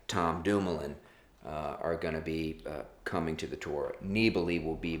like Tom Dumoulin are going to be coming to the Tour. Nibali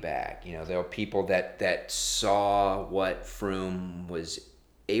will be back. There are people that saw what Froome was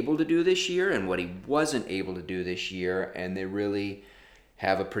able to do this year and what he wasn't able to do this year, and they really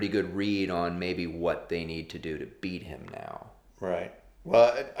have a pretty good read on maybe what they need to do to beat him now. Right.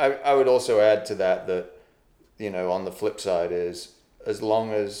 Well, I would also add to that, on the flip side is, as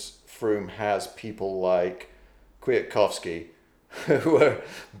long as Froome has people like Kwiatkowski who are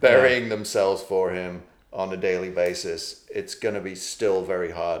burying themselves for him on a daily basis, it's going to be still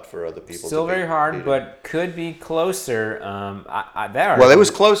very hard for other people. Still very hard, but could be closer. It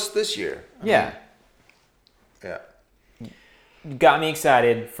was close this year. Yeah. Yeah. Got me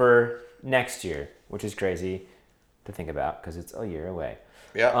excited for next year, which is crazy to think about because it's a year away.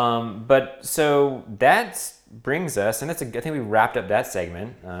 Yeah. But so that brings us, and I think we wrapped up that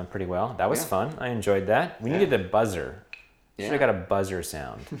segment pretty well. That was fun. I enjoyed that. We needed a buzzer. Should have got a buzzer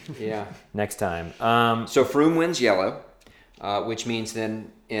sound. Yeah. Next time. So Froome wins yellow, which means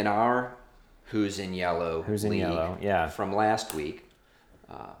then in our Who's in Yellow league from last week,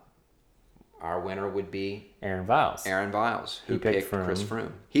 our winner would be Aaron Viles, who picked Chris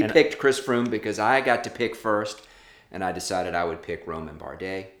Froome. He picked Chris Froome because I got to pick first, and I decided I would pick Romain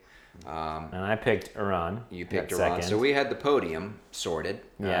Bardet. And I picked Iran. You picked Iran. So we had the podium sorted,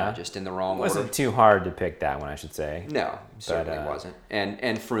 just in the wrong order. It wasn't too hard to pick that one, I should say. No, certainly wasn't.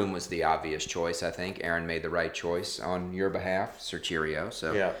 And Froome was the obvious choice, I think. Aaron made the right choice on your behalf, Sir Cheerio.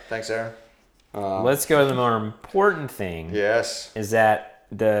 So yeah, thanks, Aaron. Let's go to the more important thing. Yes. Is that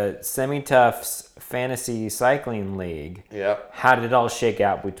the Semi-Toughs Fantasy Cycling League. Yep. How did it all shake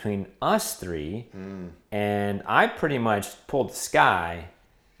out between us three? And I pretty much pulled the sky,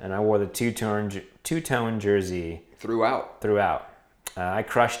 and I wore the two-tone jersey throughout. I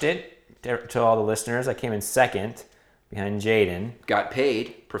crushed it to all the listeners. I came in second behind Jaden. Got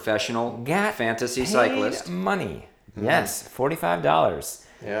paid. Professional fantasy cyclist. Money. Yes, $45.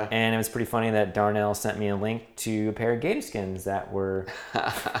 Yeah. And it was pretty funny that Darnell sent me a link to a pair of Gatorskins that were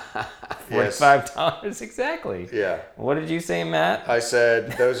 $45 exactly. Yeah. What did you say, Matt? I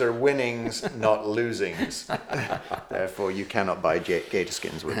said those are winnings, not losings. Therefore, you cannot buy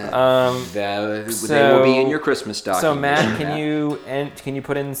Gatorskins with them. They will be in your Christmas stocking. So, Matt, can you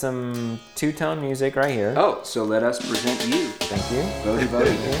put in some two-tone music right here? Oh, so let us present you. Thank you. Boedi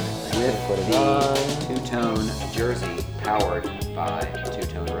with the two-tone jersey powered by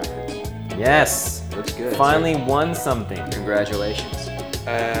Two-Tone Records. Yes. Looks good. Finally won something. Congratulations.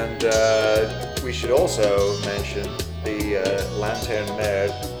 And we should also mention the Lanterne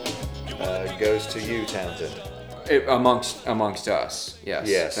Mare goes to you, Townsend. Amongst us, yes.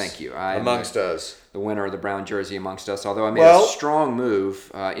 Yes. Thank you. Amongst us. The winner of the brown jersey amongst us, although I made a strong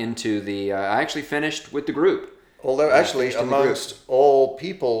move into the... I actually finished with the group. Although actually, amongst all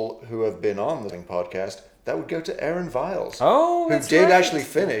people who have been on the podcast, that would go to Aaron Viles. Oh, who did actually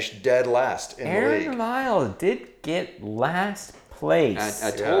finish dead last in the league. Aaron Viles did get last place. I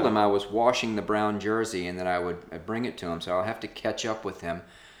told him I was washing the brown jersey and that I'd bring it to him, so I'll have to catch up with him.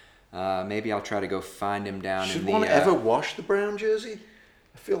 Maybe I'll try to go find him down Should in the... one ever wash the brown jersey?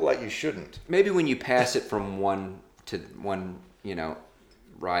 I feel like you shouldn't. Maybe when you pass it from one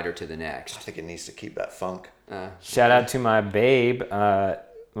rider to the next. I think it needs to keep that funk. Shout out to my babe,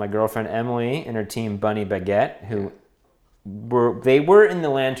 my girlfriend Emily, and her team Bunny Baguette, who were in the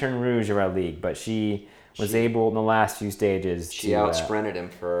Lanterne Rouge of our league, but she was able in the last few stages. She out-sprinted him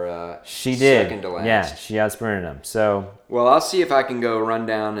for second to last. Yeah, she out-sprinted him. So well, I'll see if I can go run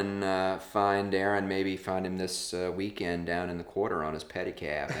down and find Aaron. Maybe find him this weekend down in the quarter on his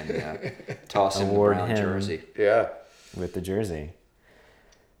pedicab and toss him the brown jersey. Yeah, with the jersey.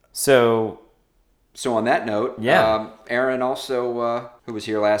 So on that note, Aaron also, who was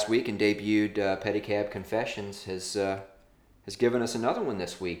here last week and debuted Pedicab Confessions, has given us another one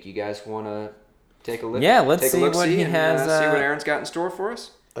this week. You guys want to take a look? Yeah, let's see what he has. See what Aaron's got in store for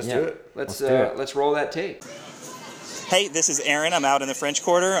us. Let's do it. Let's roll that tape. Hey, this is Aaron. I'm out in the French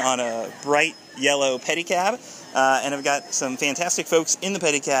Quarter on a bright yellow pedicab, and I've got some fantastic folks in the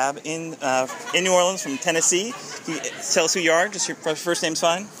pedicab in New Orleans from Tennessee. Can you tell us who you are? Just your first name's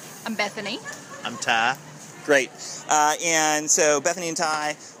fine. I'm Bethany. I'm Ty. Great. And so Bethany and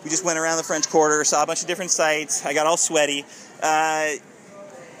Ty, we just went around the French Quarter, saw a bunch of different sites. I got all sweaty.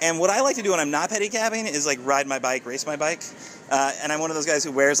 And what I like to do when I'm not pedicabbing is like ride my bike, race my bike. And I'm one of those guys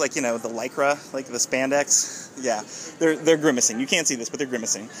who wears like, the Lycra, like the spandex. Yeah, they're grimacing. You can't see this, but they're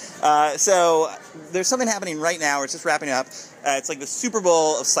grimacing. So there's something happening right now. We're just wrapping up. It's like the Super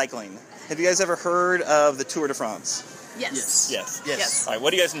Bowl of cycling. Have you guys ever heard of the Tour de France? Yes. All right, what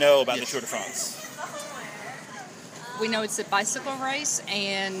do you guys know about the Tour de France? We know it's a bicycle race,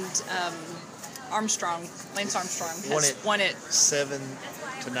 and Lance Armstrong has won it 7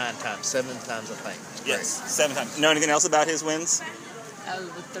 to 9 times. 7 times, I think. It's Yes, 7 times. Know anything else about his wins?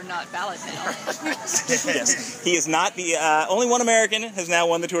 They're not valid now. Yes. He is not the only one American has now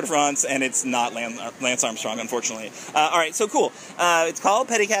won the Tour de France, and it's not Lance Armstrong, unfortunately. All right, so cool. It's called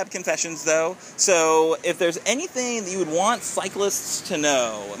Pedicab Confessions, though. So if there's anything that you would want cyclists to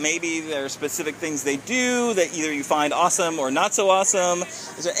know, maybe there are specific things they do that either you find awesome or not so awesome,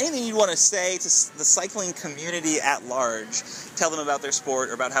 is there anything you'd want to say to the cycling community at large? Tell them about their sport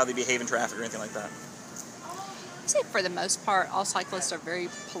or about how they behave in traffic or anything like that. I'd say for the most part, all cyclists are very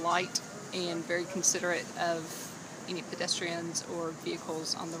polite and very considerate of any pedestrians or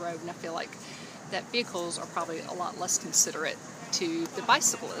vehicles on the road, and I feel like that vehicles are probably a lot less considerate to the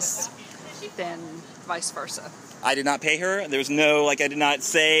bicyclists than vice versa. I did not pay her. There was no, I did not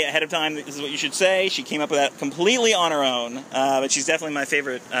say ahead of time that this is what you should say. She came up with that completely on her own, but she's definitely my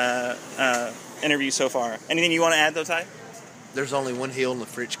favorite interview so far. Anything you want to add, though, Ty? There's only one hill in the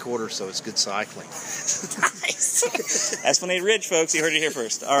French Quarter, so it's good cycling. Nice. Esplanade Ridge, folks. You heard it here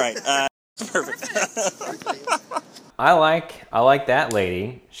first. All right. Perfect. I like that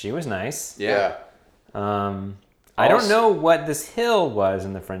lady. She was nice. Yeah. I don't know what this hill was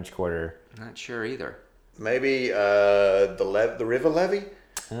in the French Quarter. Not sure either. Maybe the river levee?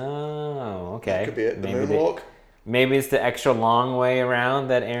 Oh, okay. Could be it. The Maybe moonwalk? Maybe it's the extra long way around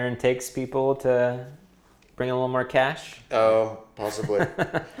that Aaron takes people to bring a little more cash. Oh, possibly.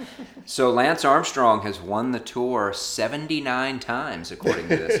 So Lance Armstrong has won the Tour 79 times, according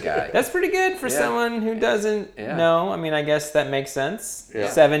to this guy. That's pretty good for someone who doesn't know. I mean, I guess that makes sense. Yeah.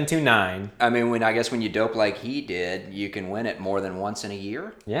 7 to 9. I mean, when you dope like he did, you can win it more than once in a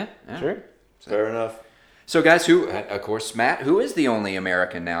year. Yeah, sure. Fair enough. So, guys, of course, Matt, who is the only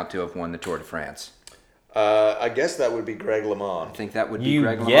American now to have won the Tour de France? I guess that would be Greg LeMond. I think that would be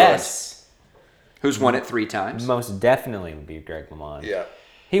Greg LeMond. Yes. Who's won it 3 times? Most definitely would be Greg LeMond. Yeah.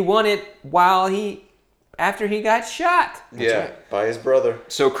 He won it after he got shot. By his brother.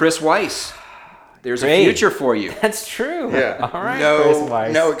 So, Chris Weiss, there's a future for you. That's true. Yeah. All right, Chris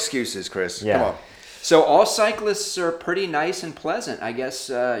Weiss. No excuses, Chris. Yeah. Come on. So all cyclists are pretty nice and pleasant. I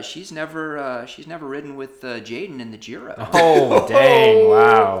guess she's never ridden with Jaden in the Giro. Oh, dang.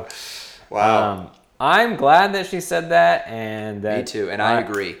 Wow. Wow. I'm glad that she said that, and that Me too, and I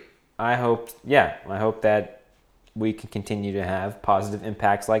agree. I hope that we can continue to have positive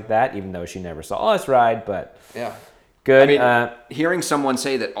impacts like that, even though she never saw us ride, but Yeah. good. I mean, hearing someone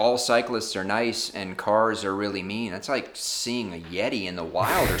say that all cyclists are nice and cars are really mean, that's like seeing a Yeti in the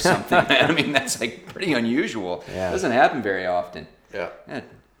wild or something, man. I mean, that's like pretty unusual. Yeah. It doesn't happen very often. Yeah. I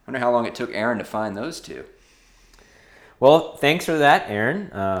wonder how long it took Aaron to find those two. Well, thanks for that,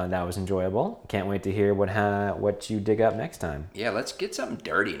 Aaron. That was enjoyable. Can't wait to hear what you dig up next time. Yeah, let's get something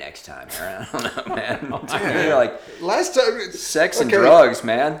dirty next time, Aaron. I don't know, man. You're like Last time, sex and drugs,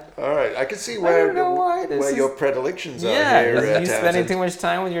 man. All right, I can see I where don't know why this your predilections are Yeah, here. you spending too much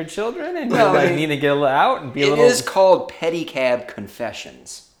time with your children, and Well, you need to get out and be a It little. is called Pedicab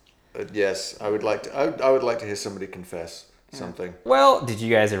Confessions. Yes, I would like to. I would like to hear somebody confess something. Well, did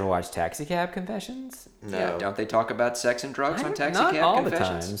you guys ever watch Taxi Cab Confessions? No, Yeah, don't they talk about sex and drugs on Taxi Not Cab all the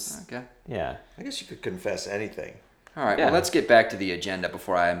Confessions? times. Okay. Yeah. I guess you could confess anything. All right, Yeah. well, let's get back to the agenda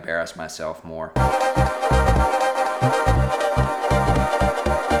before I embarrass myself more.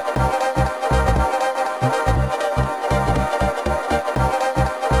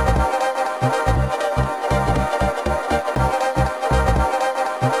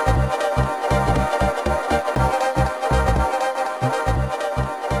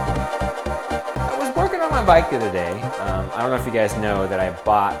 Bike the other day. I don't know if you guys know that I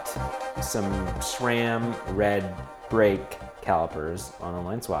bought some SRAM red brake calipers on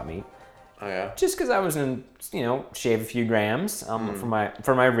online swap meet. Oh yeah. Just because I was in, shave a few grams for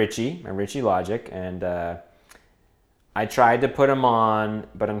my Ritchie Logic, and I tried to put them on,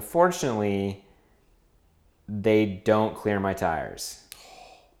 but unfortunately, they don't clear my tires.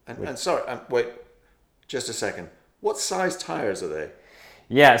 And sorry, wait, just a second. What size tires are they?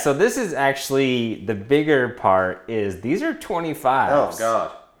 Yeah, so this is actually the bigger part. These are 25s. Oh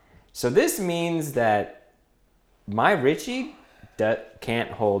God. So this means that my Ritchie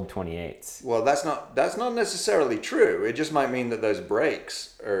can't hold 28s. Well, that's not necessarily true. It just might mean that those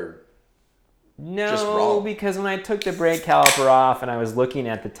brakes are just No, wrong. because when I took the brake caliper off and I was looking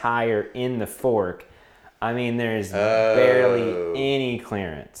at the tire in the fork, I mean, there's barely any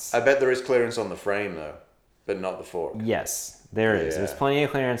clearance. I bet there is clearance on the frame though, but not the fork. Yes, there is. Yeah. There's plenty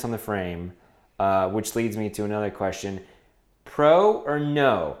of clearance on the frame, which leads me to another question. Pro or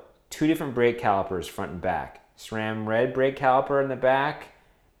no? 2 different brake calipers, front and back. SRAM red brake caliper in the back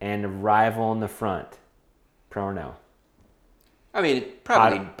and Rival in the front. Pro or no? I mean,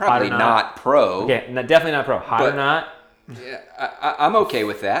 Hot or probably not pro. Okay, definitely not pro. Hot or not? Yeah, I'm okay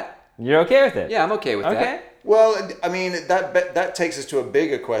with that. You're okay with it? Yeah, I'm okay with that. Well, I mean, that takes us to a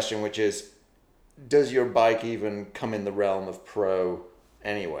bigger question, which is, does your bike even come in the realm of pro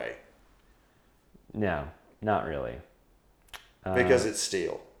anyway? No, not really. Because it's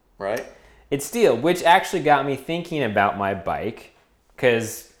steel, right? It's steel, which actually got me thinking about my bike,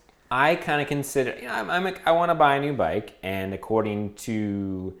 because I kind of consider, I want to buy a new bike, and according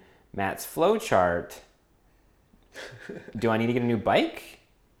to Matt's flowchart, do I need to get a new bike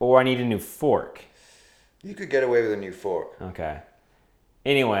or I need a new fork? You could get away with a new fork. Okay.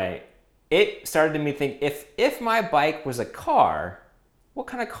 Anyway, it started to me think, if my bike was a car, what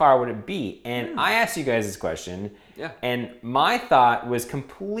kind of car would it be? And I asked you guys this question, Yeah. and my thought was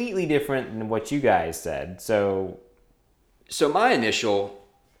completely different than what you guys said. So my initial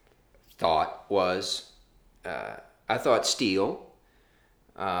thought was, I thought steel,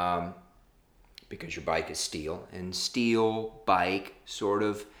 because your bike is steel, and steel bike, sort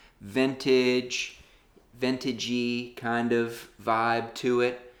of vintagey kind of vibe to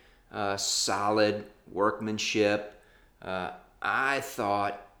it, solid workmanship. I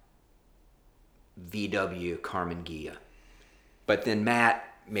thought VW Carmen Ghia. But then Matt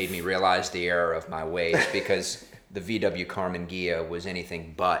made me realize the error of my ways, because the VW Carmen Ghia was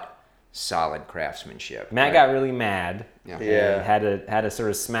anything but solid craftsmanship. Matt got really mad. Yeah. And had to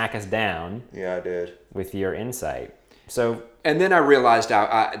sort of smack us down. Yeah, I did. With your insight. So, and then I realized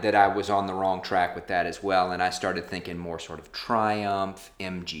that I was on the wrong track with that as well, and I started thinking more sort of Triumph,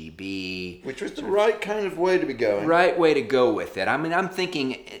 MGB. Which was the right kind of way to be going. Right way to go with it. I mean, I'm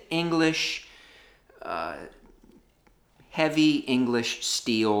thinking English, heavy English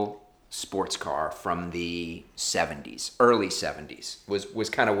steel sports car from the 70s, early 70s, was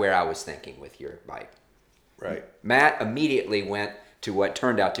kind of where I was thinking with your bike. Right. Matt immediately went to what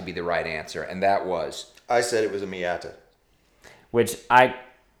turned out to be the right answer, and that was... I said it was a Miata. Which when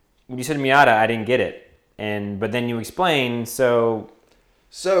you said Miata, I didn't get it. But then you explained, So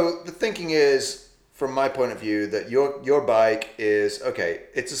the thinking is, from my point of view, that your bike is, okay,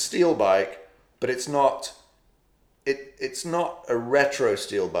 it's a steel bike, but it's not a retro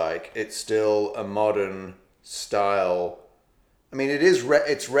steel bike. It's still a modern style. I mean,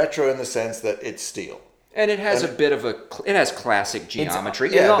 it's retro in the sense that it's steel. And it has it has classic geometry.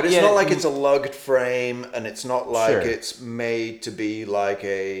 But it's not like it's a lugged frame, and it's not like Sure. it's made to be like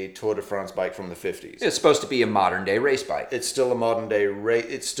a Tour de France bike from the 50s. It's supposed to be a modern day race bike. It's still a modern day race.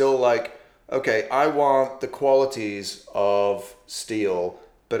 It's still like, okay, I want the qualities of steel,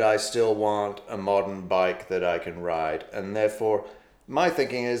 but I still want a modern bike that I can ride. And therefore, my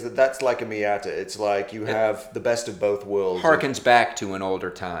thinking is that that's like a Miata. It's like you have the best of both worlds. Harkens back to an older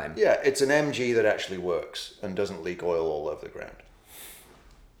time. Yeah, it's an MG that actually works and doesn't leak oil all over the ground.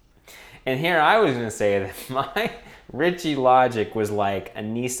 And here I was going to say that my Ritchie Logic was like a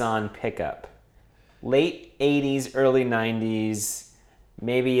Nissan pickup. Late 80s, early 90s,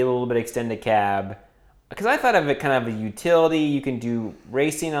 maybe a little bit extended cab. Because I thought of it kind of a utility. You can do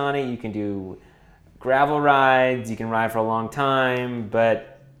racing on it. You can do gravel rides. You can ride for a long time.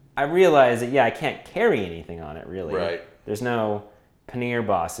 But I realized that, I can't carry anything on it, really. Right. There's no pannier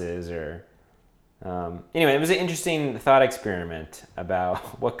bosses or... anyway, it was an interesting thought experiment about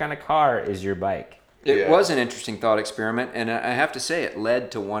what kind of car is your bike. It was an interesting thought experiment, and I have to say it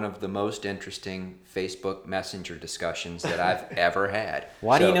led to one of the most interesting Facebook Messenger discussions that I've ever had.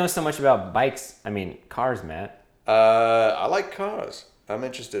 Why do you know so much about bikes? I mean, cars, Matt. I like cars. I'm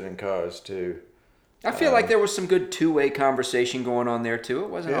interested in cars too. I feel like there was some good two-way conversation going on there too. It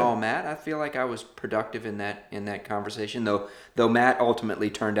wasn't all Matt. I feel like I was productive in that conversation, though Matt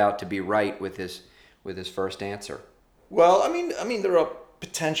ultimately turned out to be right with his first answer. Well, I mean, there are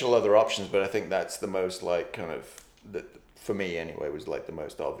potential other options, but I think that's the most like kind of, for me anyway, was like the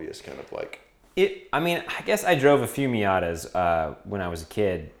most obvious kind of like. I mean, I guess I drove a few Miatas when I was a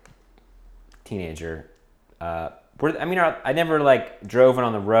kid, teenager. I never like drove it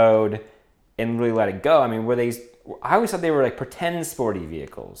on the road and really let it go. I mean, I always thought they were like pretend sporty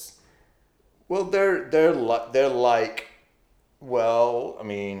vehicles. Well, they're like Well, I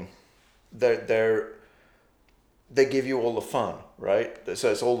mean, they give you all the fun, right?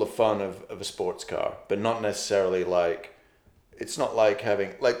 So it's all the fun of a sports car, but not necessarily like, it's not like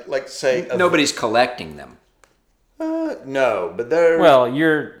having like say Nobody's collecting them. No, but they're Well,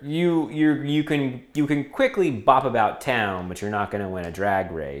 you can quickly bop about town, but you're not going to win a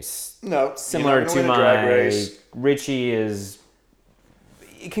drag race. no Similar you're not gonna to win a drag my race. Richie is.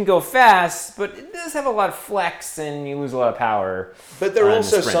 It can go fast, but it does have a lot of flex, and you lose a lot of power. But they're on the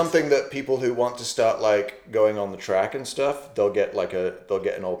also sprint. something that people who want to start like going on the track and stuff, they'll get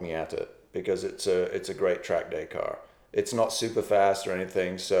an old Miata because it's a great track day car. It's not super fast or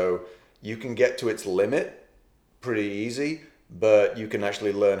anything, so you can get to its limit pretty easy, but you can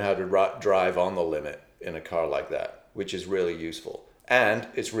actually learn how to drive on the limit in a car like that, which is really useful. And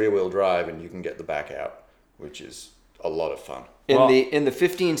it's rear wheel drive, and you can get the back out, which is a lot of fun. In the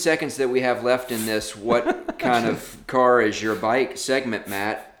 15 seconds that we have left in this, what kind of car is your bike segment,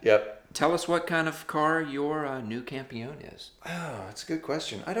 Matt? Yep. Tell us what kind of car your new Campione is. Oh, that's a good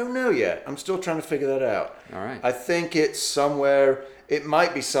question. I don't know yet. I'm still trying to figure that out. All right. I think it's somewhere. It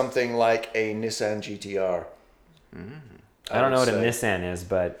might be something like a Nissan GTR. I don't know what a would say. Nissan is,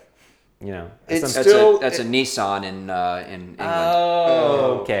 but you know, It's That's still a Nissan in England.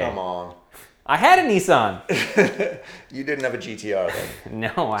 Oh, okay. Come on. I had a Nissan. You didn't have a GTR then.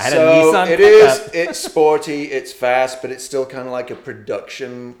 No, I had So a Nissan it pickup. is. It's sporty. It's fast, but it's still kind of like a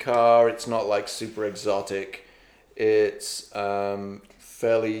production car. It's not like super exotic. It's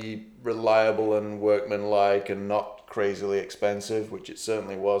fairly reliable and workmanlike, and not crazily expensive, which it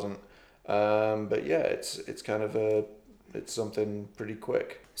certainly wasn't. But yeah, it's kind of it's something pretty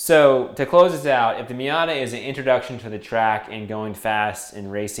quick. So to close this out, if the Miata is an introduction to the track and going fast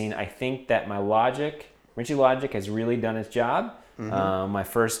and racing, I think that my Richie Logic has really done its job. My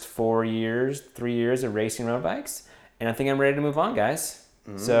first 3 years of racing road bikes, and I think I'm ready to move on, guys.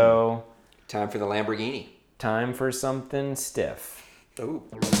 So Time for the Lamborghini. time for something stiff. Ooh.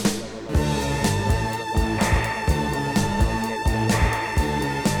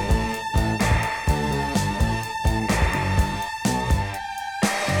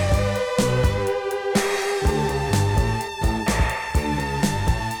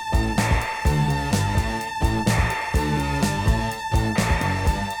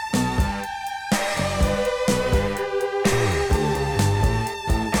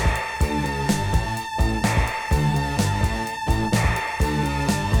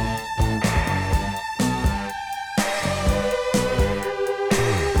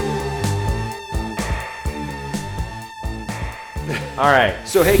 All right.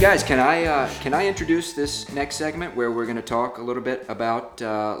 So hey guys, can I introduce this next segment where we're going to talk a little bit about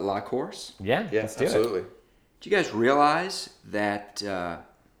La Course? Yeah, Yeah, let's do absolutely. Do you guys realize that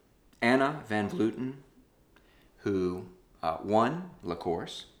Anna van Vleuten, who won La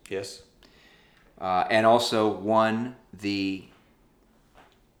Course, Yes. and also won the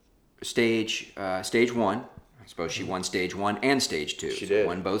stage one. I suppose she won stage one and stage two. She did.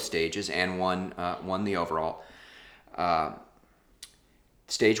 Won both stages and won the overall.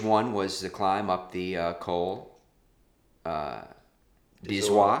 Stage one was the climb up the Col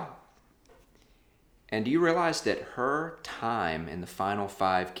d'Izoire. And do you realize that her time in the final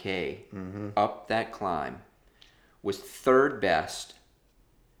 5K up that climb was third best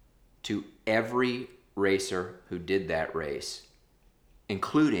to every racer who did that race,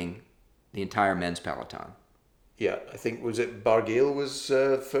 including the entire men's peloton? Yeah, I think was it Barguil was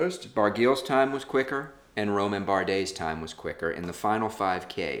first. Barguil's time was quicker, and Romain Bardet's time was quicker in the final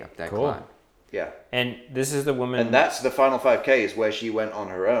 5K up that Cool. climb. Yeah, And this is the woman. and that's the final 5K is where she went on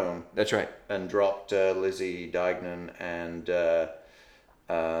her own That's right. and dropped Lizzie Deignan and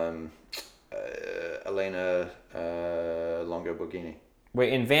Elena Longo Borghini.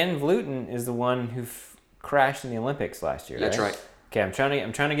 Wait, and Van Vleuten is the one who crashed in the Olympics last year. That's right. Okay, I'm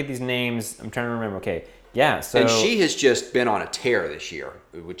trying to get these names. I'm trying to remember. Okay, yeah. So And she has just been on a tear this year,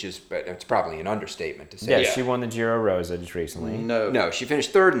 which is, it's probably an understatement to say. yeah, Yeah. she won the Giro Rosa just recently. No, she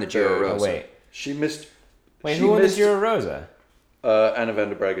finished third in the Giro Third. Oh Rosa. wait, She missed. wait, she who won the missed, Giro Rosa? Anna van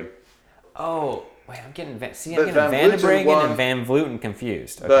der Breggen. Oh, wait, I'm getting But Van der Van Vleuten Breggen won- and Van Vleuten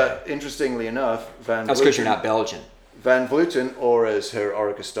confused. Okay. But interestingly enough, That's because you're not Belgian. Van Vleuten, or as her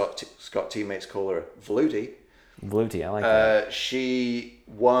Orica Scott teammates call her, Vleuty. Vleuty, I like that. She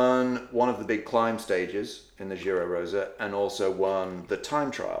won one of the big climb stages in the Giro Rosa and also won the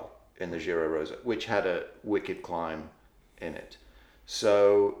time trial in the Giro Rosa, which had a wicked climb in it.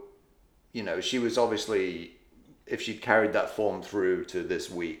 So, you know, she was obviously, if she'd carried that form through to this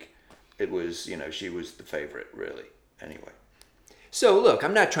week, it was, you know, she was the favorite, really, anyway. So look,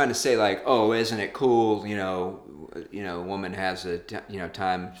 I'm not trying to say like, oh, isn't it cool? A woman has a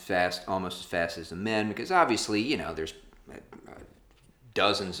time fast almost as fast as the men, because obviously there's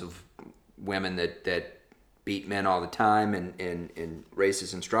dozens of women that beat men all the time in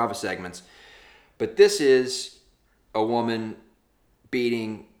races and Strava segments, but this is a woman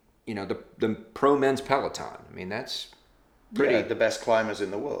beating the pro men's peloton. I mean, that's pretty the best climbers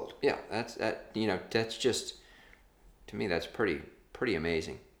in the world. Yeah, that's just, to me, that's pretty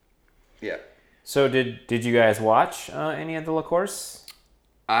amazing. Yeah. So did you guys watch any of the La Course?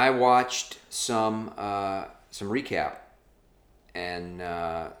 I watched some recap and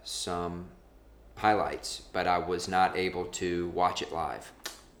some highlights, but I was not able to watch it live.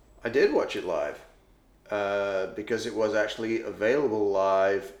 I did watch it live because it was actually available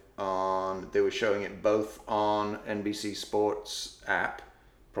live they were showing it both on NBC Sports app,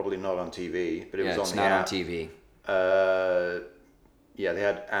 probably not on TV, but it was on it's the not app. on TV. They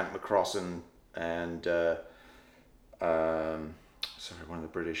had Ant McCrossan and one of the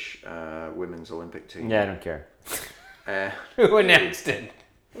British women's Olympic team. Yeah, I don't care. Uh, Who announced it?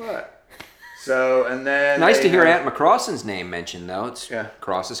 What? So, and then... Nice to hear Ant McCrossan's name mentioned, though.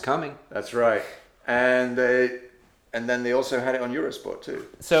 Cross is coming. That's right. And then they also had it on Eurosport, too.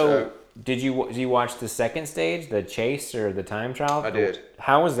 So did you watch the second stage, the chase or the time trial? I did.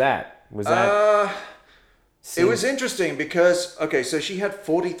 How was that? Was that... It was interesting because, so she had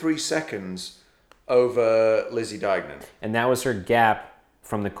 43 seconds over Lizzie Deignan. And that was her gap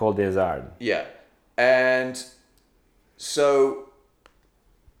from the Col des Ardes. Yeah. And so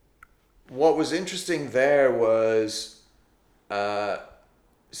what was interesting there was,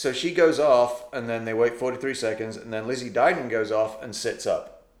 so she goes off and then they wait 43 seconds and then Lizzie Deignan goes off and sits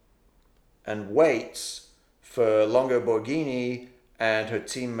up and waits for Longo Borghini and her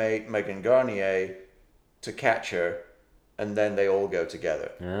teammate Megan Garnier to catch her, and then they all go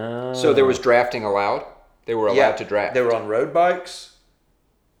together. Oh. So there was drafting allowed? They were allowed to draft? They were on road bikes.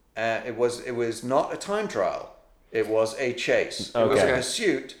 It was not a time trial. It was a chase. Okay. It was a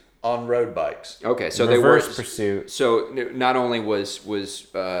pursuit on road bikes. Okay, so reverse pursuit. So not only was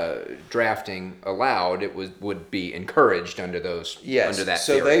drafting allowed, it would be encouraged under those. Yes. Under that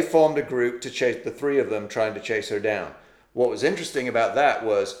so theory. they formed a group to chase the three of them, trying to chase her down. What was interesting about that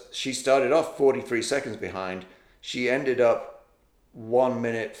was she started off 43 seconds behind. She ended up 1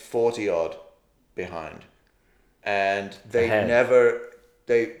 minute 40 odd behind, and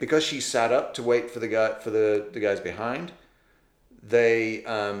because she sat up to wait for the guys behind. They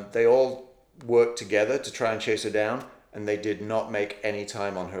all worked together to try and chase her down, and they did not make any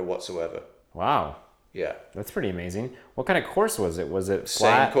time on her whatsoever. Wow. Yeah. That's pretty amazing. What kind of course was it? Was it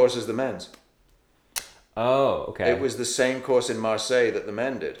flat? Same course as the men's. Oh, okay. It was the same course in Marseille that the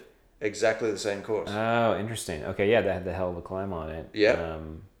men did. Exactly the same course. Oh, interesting. Okay, yeah, that had the hell of a climb on it. Yeah.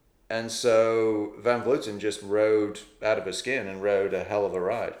 And so Van Vleuten just rode out of her skin and rode a hell of a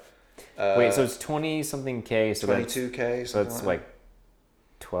ride. Wait, so it's 20-something K. So 22K. So it's like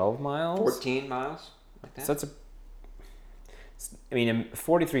 12 miles? 14 miles? Like that? So that's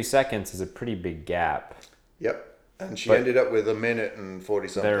 43 seconds is a pretty big gap. Yep. And she ended up with 1 minute and 40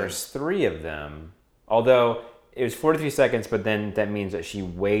 something. There's 3 of them. Although it was 43 seconds, but then that means that she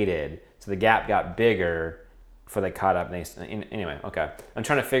waited. So the gap got bigger before they caught up. Anyway, okay. I'm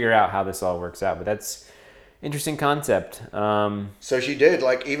trying to figure out how this all works out, but that's interesting concept. So she did,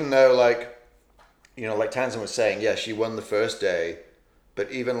 even though, like Tanzan was saying, yeah, she won the first day,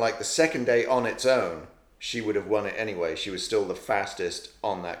 but even the second day on its own, she would have won it anyway. She was still the fastest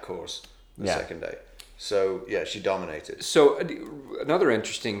on that course the second day. So, yeah, she dominated. So another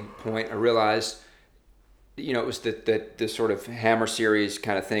interesting point I realized, it was the sort of Hammer series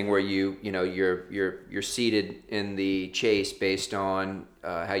kind of thing where you're seated in the chase based on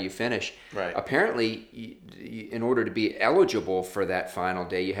how you finish. Right. Apparently, in order to be eligible for that final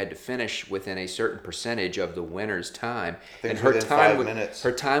day, you had to finish within a certain percentage of the winner's time. And her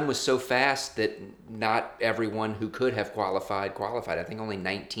time was so fast that not everyone who could have qualified. I think only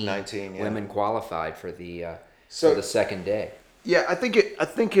 19 women qualified for the second day. Yeah, I think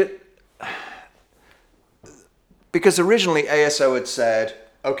it. Because originally ASO had said,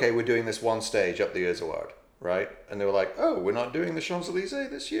 okay, we're doing this one stage up the Izoard, right? And they were like, oh, we're not doing the Champs-Élysées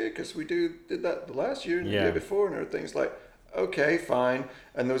this year because we did that the last year and the year before, and everything's like, okay, fine.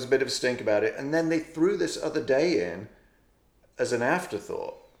 And there was a bit of a stink about it. And then they threw this other day in as an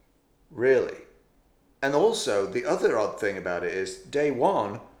afterthought, really. And also, the other odd thing about it is day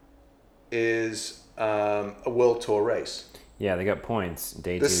one is a World Tour race. Yeah, they got points.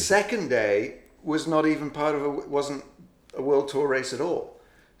 Day 2. The second day was not even wasn't a World Tour race at all.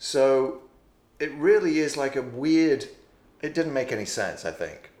 So it really is like a weird It didn't make any sense, I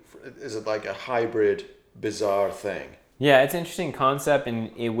think. Is it like a hybrid, bizarre thing? Yeah, it's an interesting concept,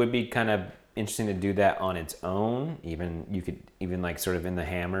 and it would be kind of interesting to do that on its own. You could like sort of in the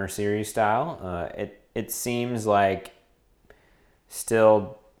Hammer series style. It seems like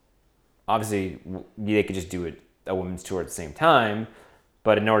still, obviously, they could just do a women's tour at the same time,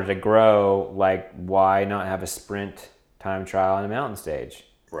 but in order to grow, like, why not have a sprint time trial and a mountain stage?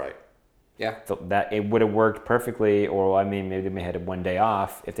 Right. Yeah. That it would have worked perfectly, or I mean, maybe they may have had one day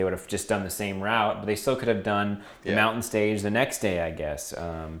off if they would have just done the same route, but they still could have done the mountain stage the next day, I guess.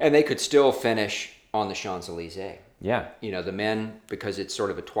 And they could still finish on the Champs-Elysees. Yeah. You know, the men, because it's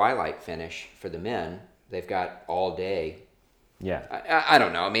sort of a twilight finish for the men, they've got all day. Yeah. I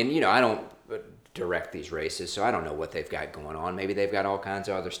don't know. I mean, you know, I don't direct these races, so I don't know what they've got going on. Maybe they've got all kinds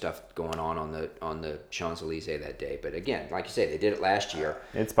of other stuff going on the Champs-Elysees that day. But again, like you say, they did it last year.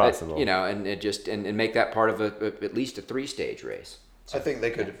 It's possible. You know, and it just and make that part of at least a 3-stage race. So, I think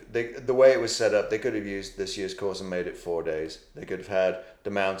they could have, the way it was set up, they could have used this year's course and made it 4 days. They could have had the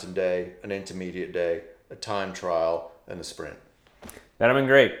mountain day, an intermediate day, a time trial, and a sprint. That'd have been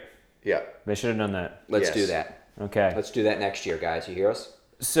great. Yeah. They should have done that. Let's Yes. do that. Okay. Let's do that next year, guys. You hear us?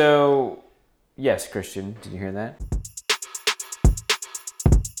 So, yes, Christian, did you hear that?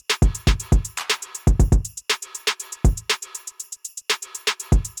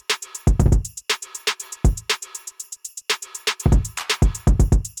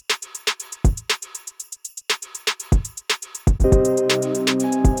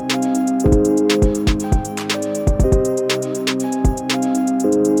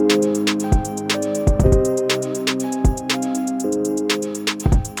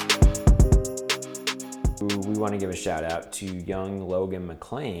 Give a shout out to young Logan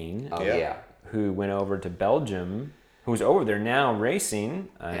McLean. Oh, yeah. Who went over to Belgium, who's over there now racing.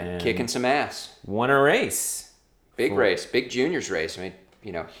 And kicking some ass. Won a race. Big race. Big juniors race. I mean,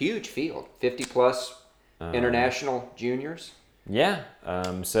 you know, huge field. 50-plus international juniors. Yeah.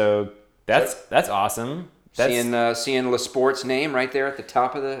 So that's awesome. Seeing Le Sport's name right there at the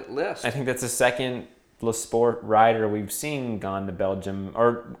top of the list. I think that's the second Le Sport rider we've seen gone to Belgium,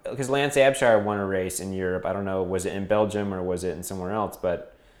 or because Lance Abshire won a race in Europe. I don't know, was it in Belgium or was it in somewhere else?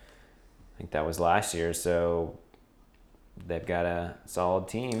 But I think that was last year. So they've got a solid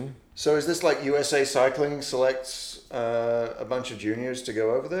team. So is this like USA Cycling selects a bunch of juniors to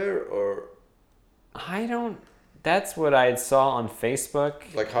go over there, or? I don't. That's what I saw on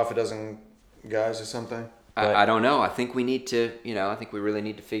Facebook. Like half a dozen guys or something. I don't know. I think we need to. You know, I think we really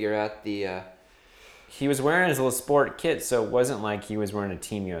need to figure out the. He was wearing his little sport kit, so it wasn't like he was wearing a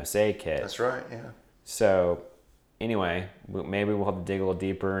Team USA kit. That's right, yeah. So, anyway, maybe we'll have to dig a little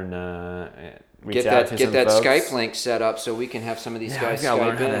deeper and reach out to get some that folks. Skype link set up so we can have some of these guys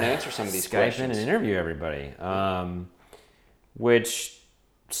Skype in and answer some of these questions. Skype in and interview everybody. Which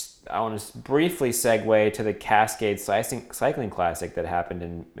I want to briefly segue to the Cascade Cycling Classic that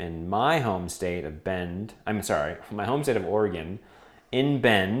happened in my home state of Bend. My home state of Oregon. In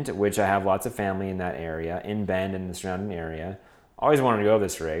Bend, which I have lots of family in that area, in Bend and the surrounding area. Always wanted to go to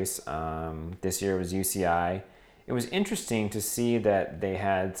this race. This year it was UCI. It was interesting to see that they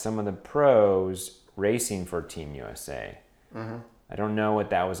had some of the pros racing for Team USA. Mm-hmm. I don't know what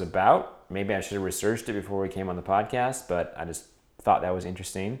that was about. Maybe I should have researched it before we came on the podcast, but I just thought that was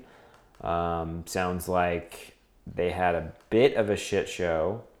interesting. Sounds like they had a bit of a shit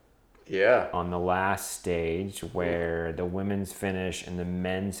show. Yeah. On the last stage where the women's finish and the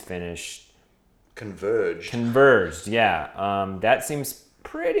men's finish converged. Yeah. That seems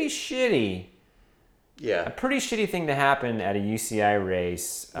pretty shitty. Yeah. A pretty shitty thing to happen at a UCI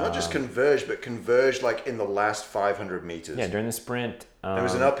race. Not just converged, but converged like in the last 500 meters. Yeah, during the sprint. There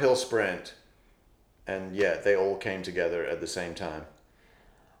was an uphill sprint, and yeah, they all came together at the same time.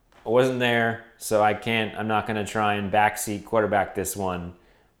 I wasn't there, so I'm not going to try and backseat quarterback this one.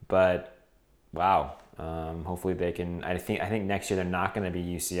 But wow, hopefully they can. I think next year they're not going to be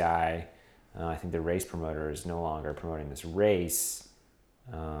UCI. I think the race promoter is no longer promoting this race.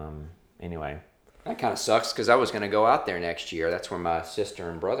 Anyway, that kind of sucks because I was going to go out there next year. That's where my sister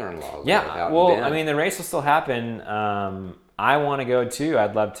and brother-in-law live. Yeah, well, I mean the race will still happen. I want to go too.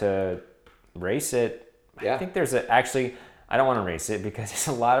 I'd love to race it. Yeah. I think I don't want to race it because there's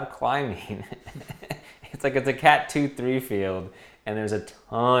a lot of climbing. It's a Cat 2-3 field. And there's a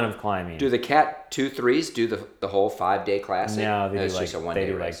ton of climbing. Do the Cat 2-3s do the whole 5-day classic? No, it's just a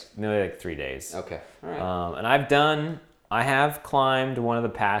 1-day race. They're like 3 days. Okay, all right. And I have climbed one of the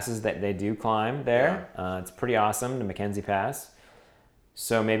passes that they do climb there. Yeah. It's pretty awesome, the Mackenzie Pass.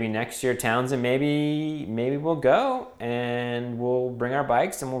 So maybe next year, Townsend, maybe we'll go and we'll bring our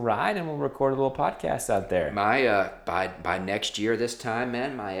bikes and we'll ride and we'll record a little podcast out there. My by next year this time,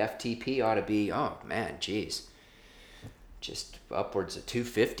 man, my FTP ought to be, oh man, geez, just upwards of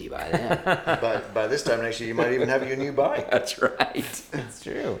 250 by then. But by this time next year, you might even have your new bike. That's right. That's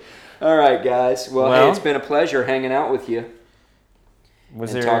true. All right, guys. Well, hey, it's been a pleasure hanging out with you.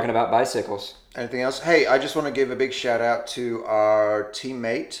 Talking about bicycles. Anything else? Hey, I just want to give a big shout out to our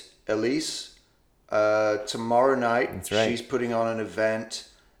teammate, Elise. Tomorrow night, That's right. She's putting on an event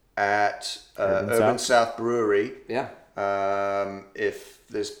at Urban South Brewery. Yeah. If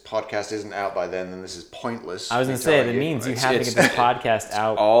this podcast isn't out by then this is pointless. I was going to say, that means you have to get this podcast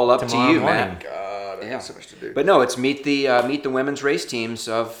out. All up to you, morning. man. God, I got so much to do. But no, it's meet the women's race teams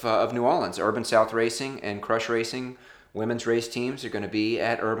of New Orleans. Urban South Racing and Crush Racing women's race teams are going to be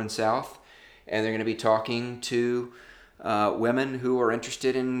at Urban South, and they're going to be talking to women who are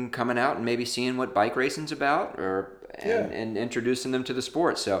interested in coming out and maybe seeing what bike racing's about, and introducing them to the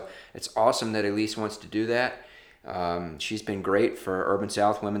sport. So it's awesome that Elise wants to do that. She's been great for Urban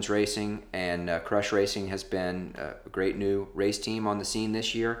South Women's Racing, and Crush Racing has been a great new race team on the scene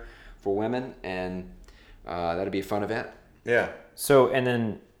this year for women, and that'll be a fun event. Yeah. So, and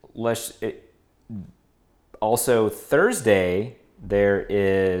then also Thursday, there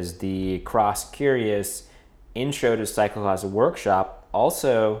is the Cross Curious Intro to Cyclocross workshop,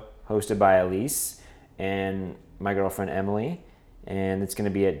 also hosted by Elise and my girlfriend Emily. And it's going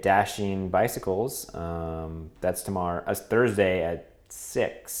to be at Dashing Bicycles. That's Thursday at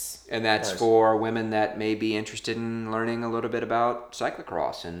 6. And that's for women that may be interested in learning a little bit about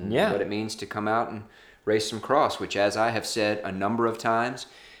cyclocross and what it means to come out and race some cross, which, as I have said a number of times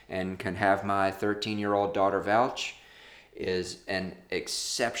and can have my 13-year-old daughter vouch, is an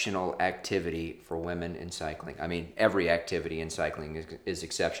exceptional activity for women in cycling. I mean, every activity in cycling is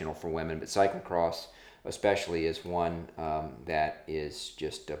exceptional for women, but cyclocross especially is one that is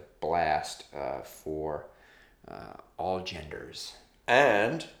just a blast for all genders.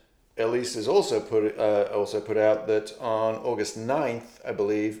 And Elise has also put out that on August 9th, I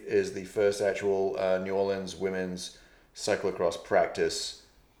believe, is the first actual New Orleans women's cyclocross practice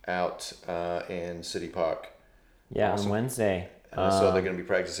out in City Park. Yeah, awesome. On Wednesday. So they're going to be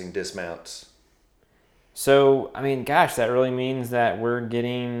practicing dismounts. So, I mean, gosh, that really means that we're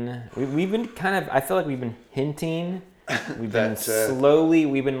getting... We've been I feel like we've been hinting. We've been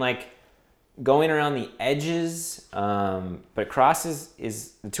we've been like going around the edges. But Cross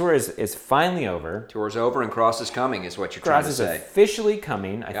the tour is finally over. Tour's over and Cross is coming is what you're trying to say. Cross is officially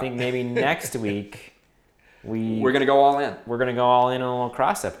coming. I think maybe next week we're going to go all in. We're going to go all in on a little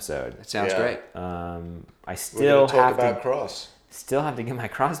Cross episode. That sounds great. I still talk about Cross. Still have to get my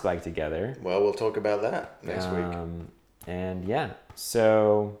cross bike together. Well, we'll talk about that next week. And yeah,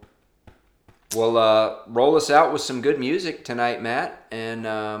 so we'll roll us out with some good music tonight, Matt. And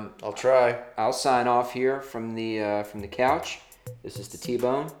I'll try. I'll sign off here from the couch. This is the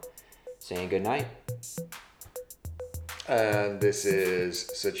T-Bone saying good night. And this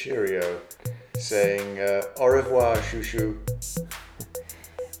is Sachirio saying au revoir, chouchou.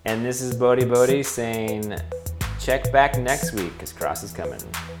 And this is Boedi saying check back next week because Cross is coming.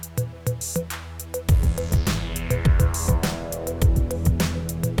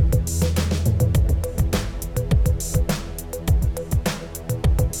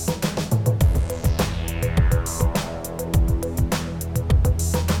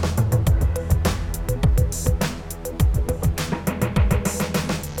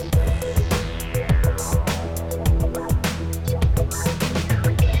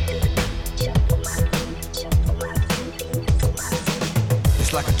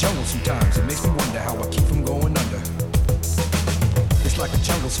 It's like a jungle sometimes, it makes me wonder how I keep from going under. It's like a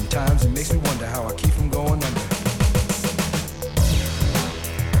jungle sometimes, it makes me wonder how I keep from going under.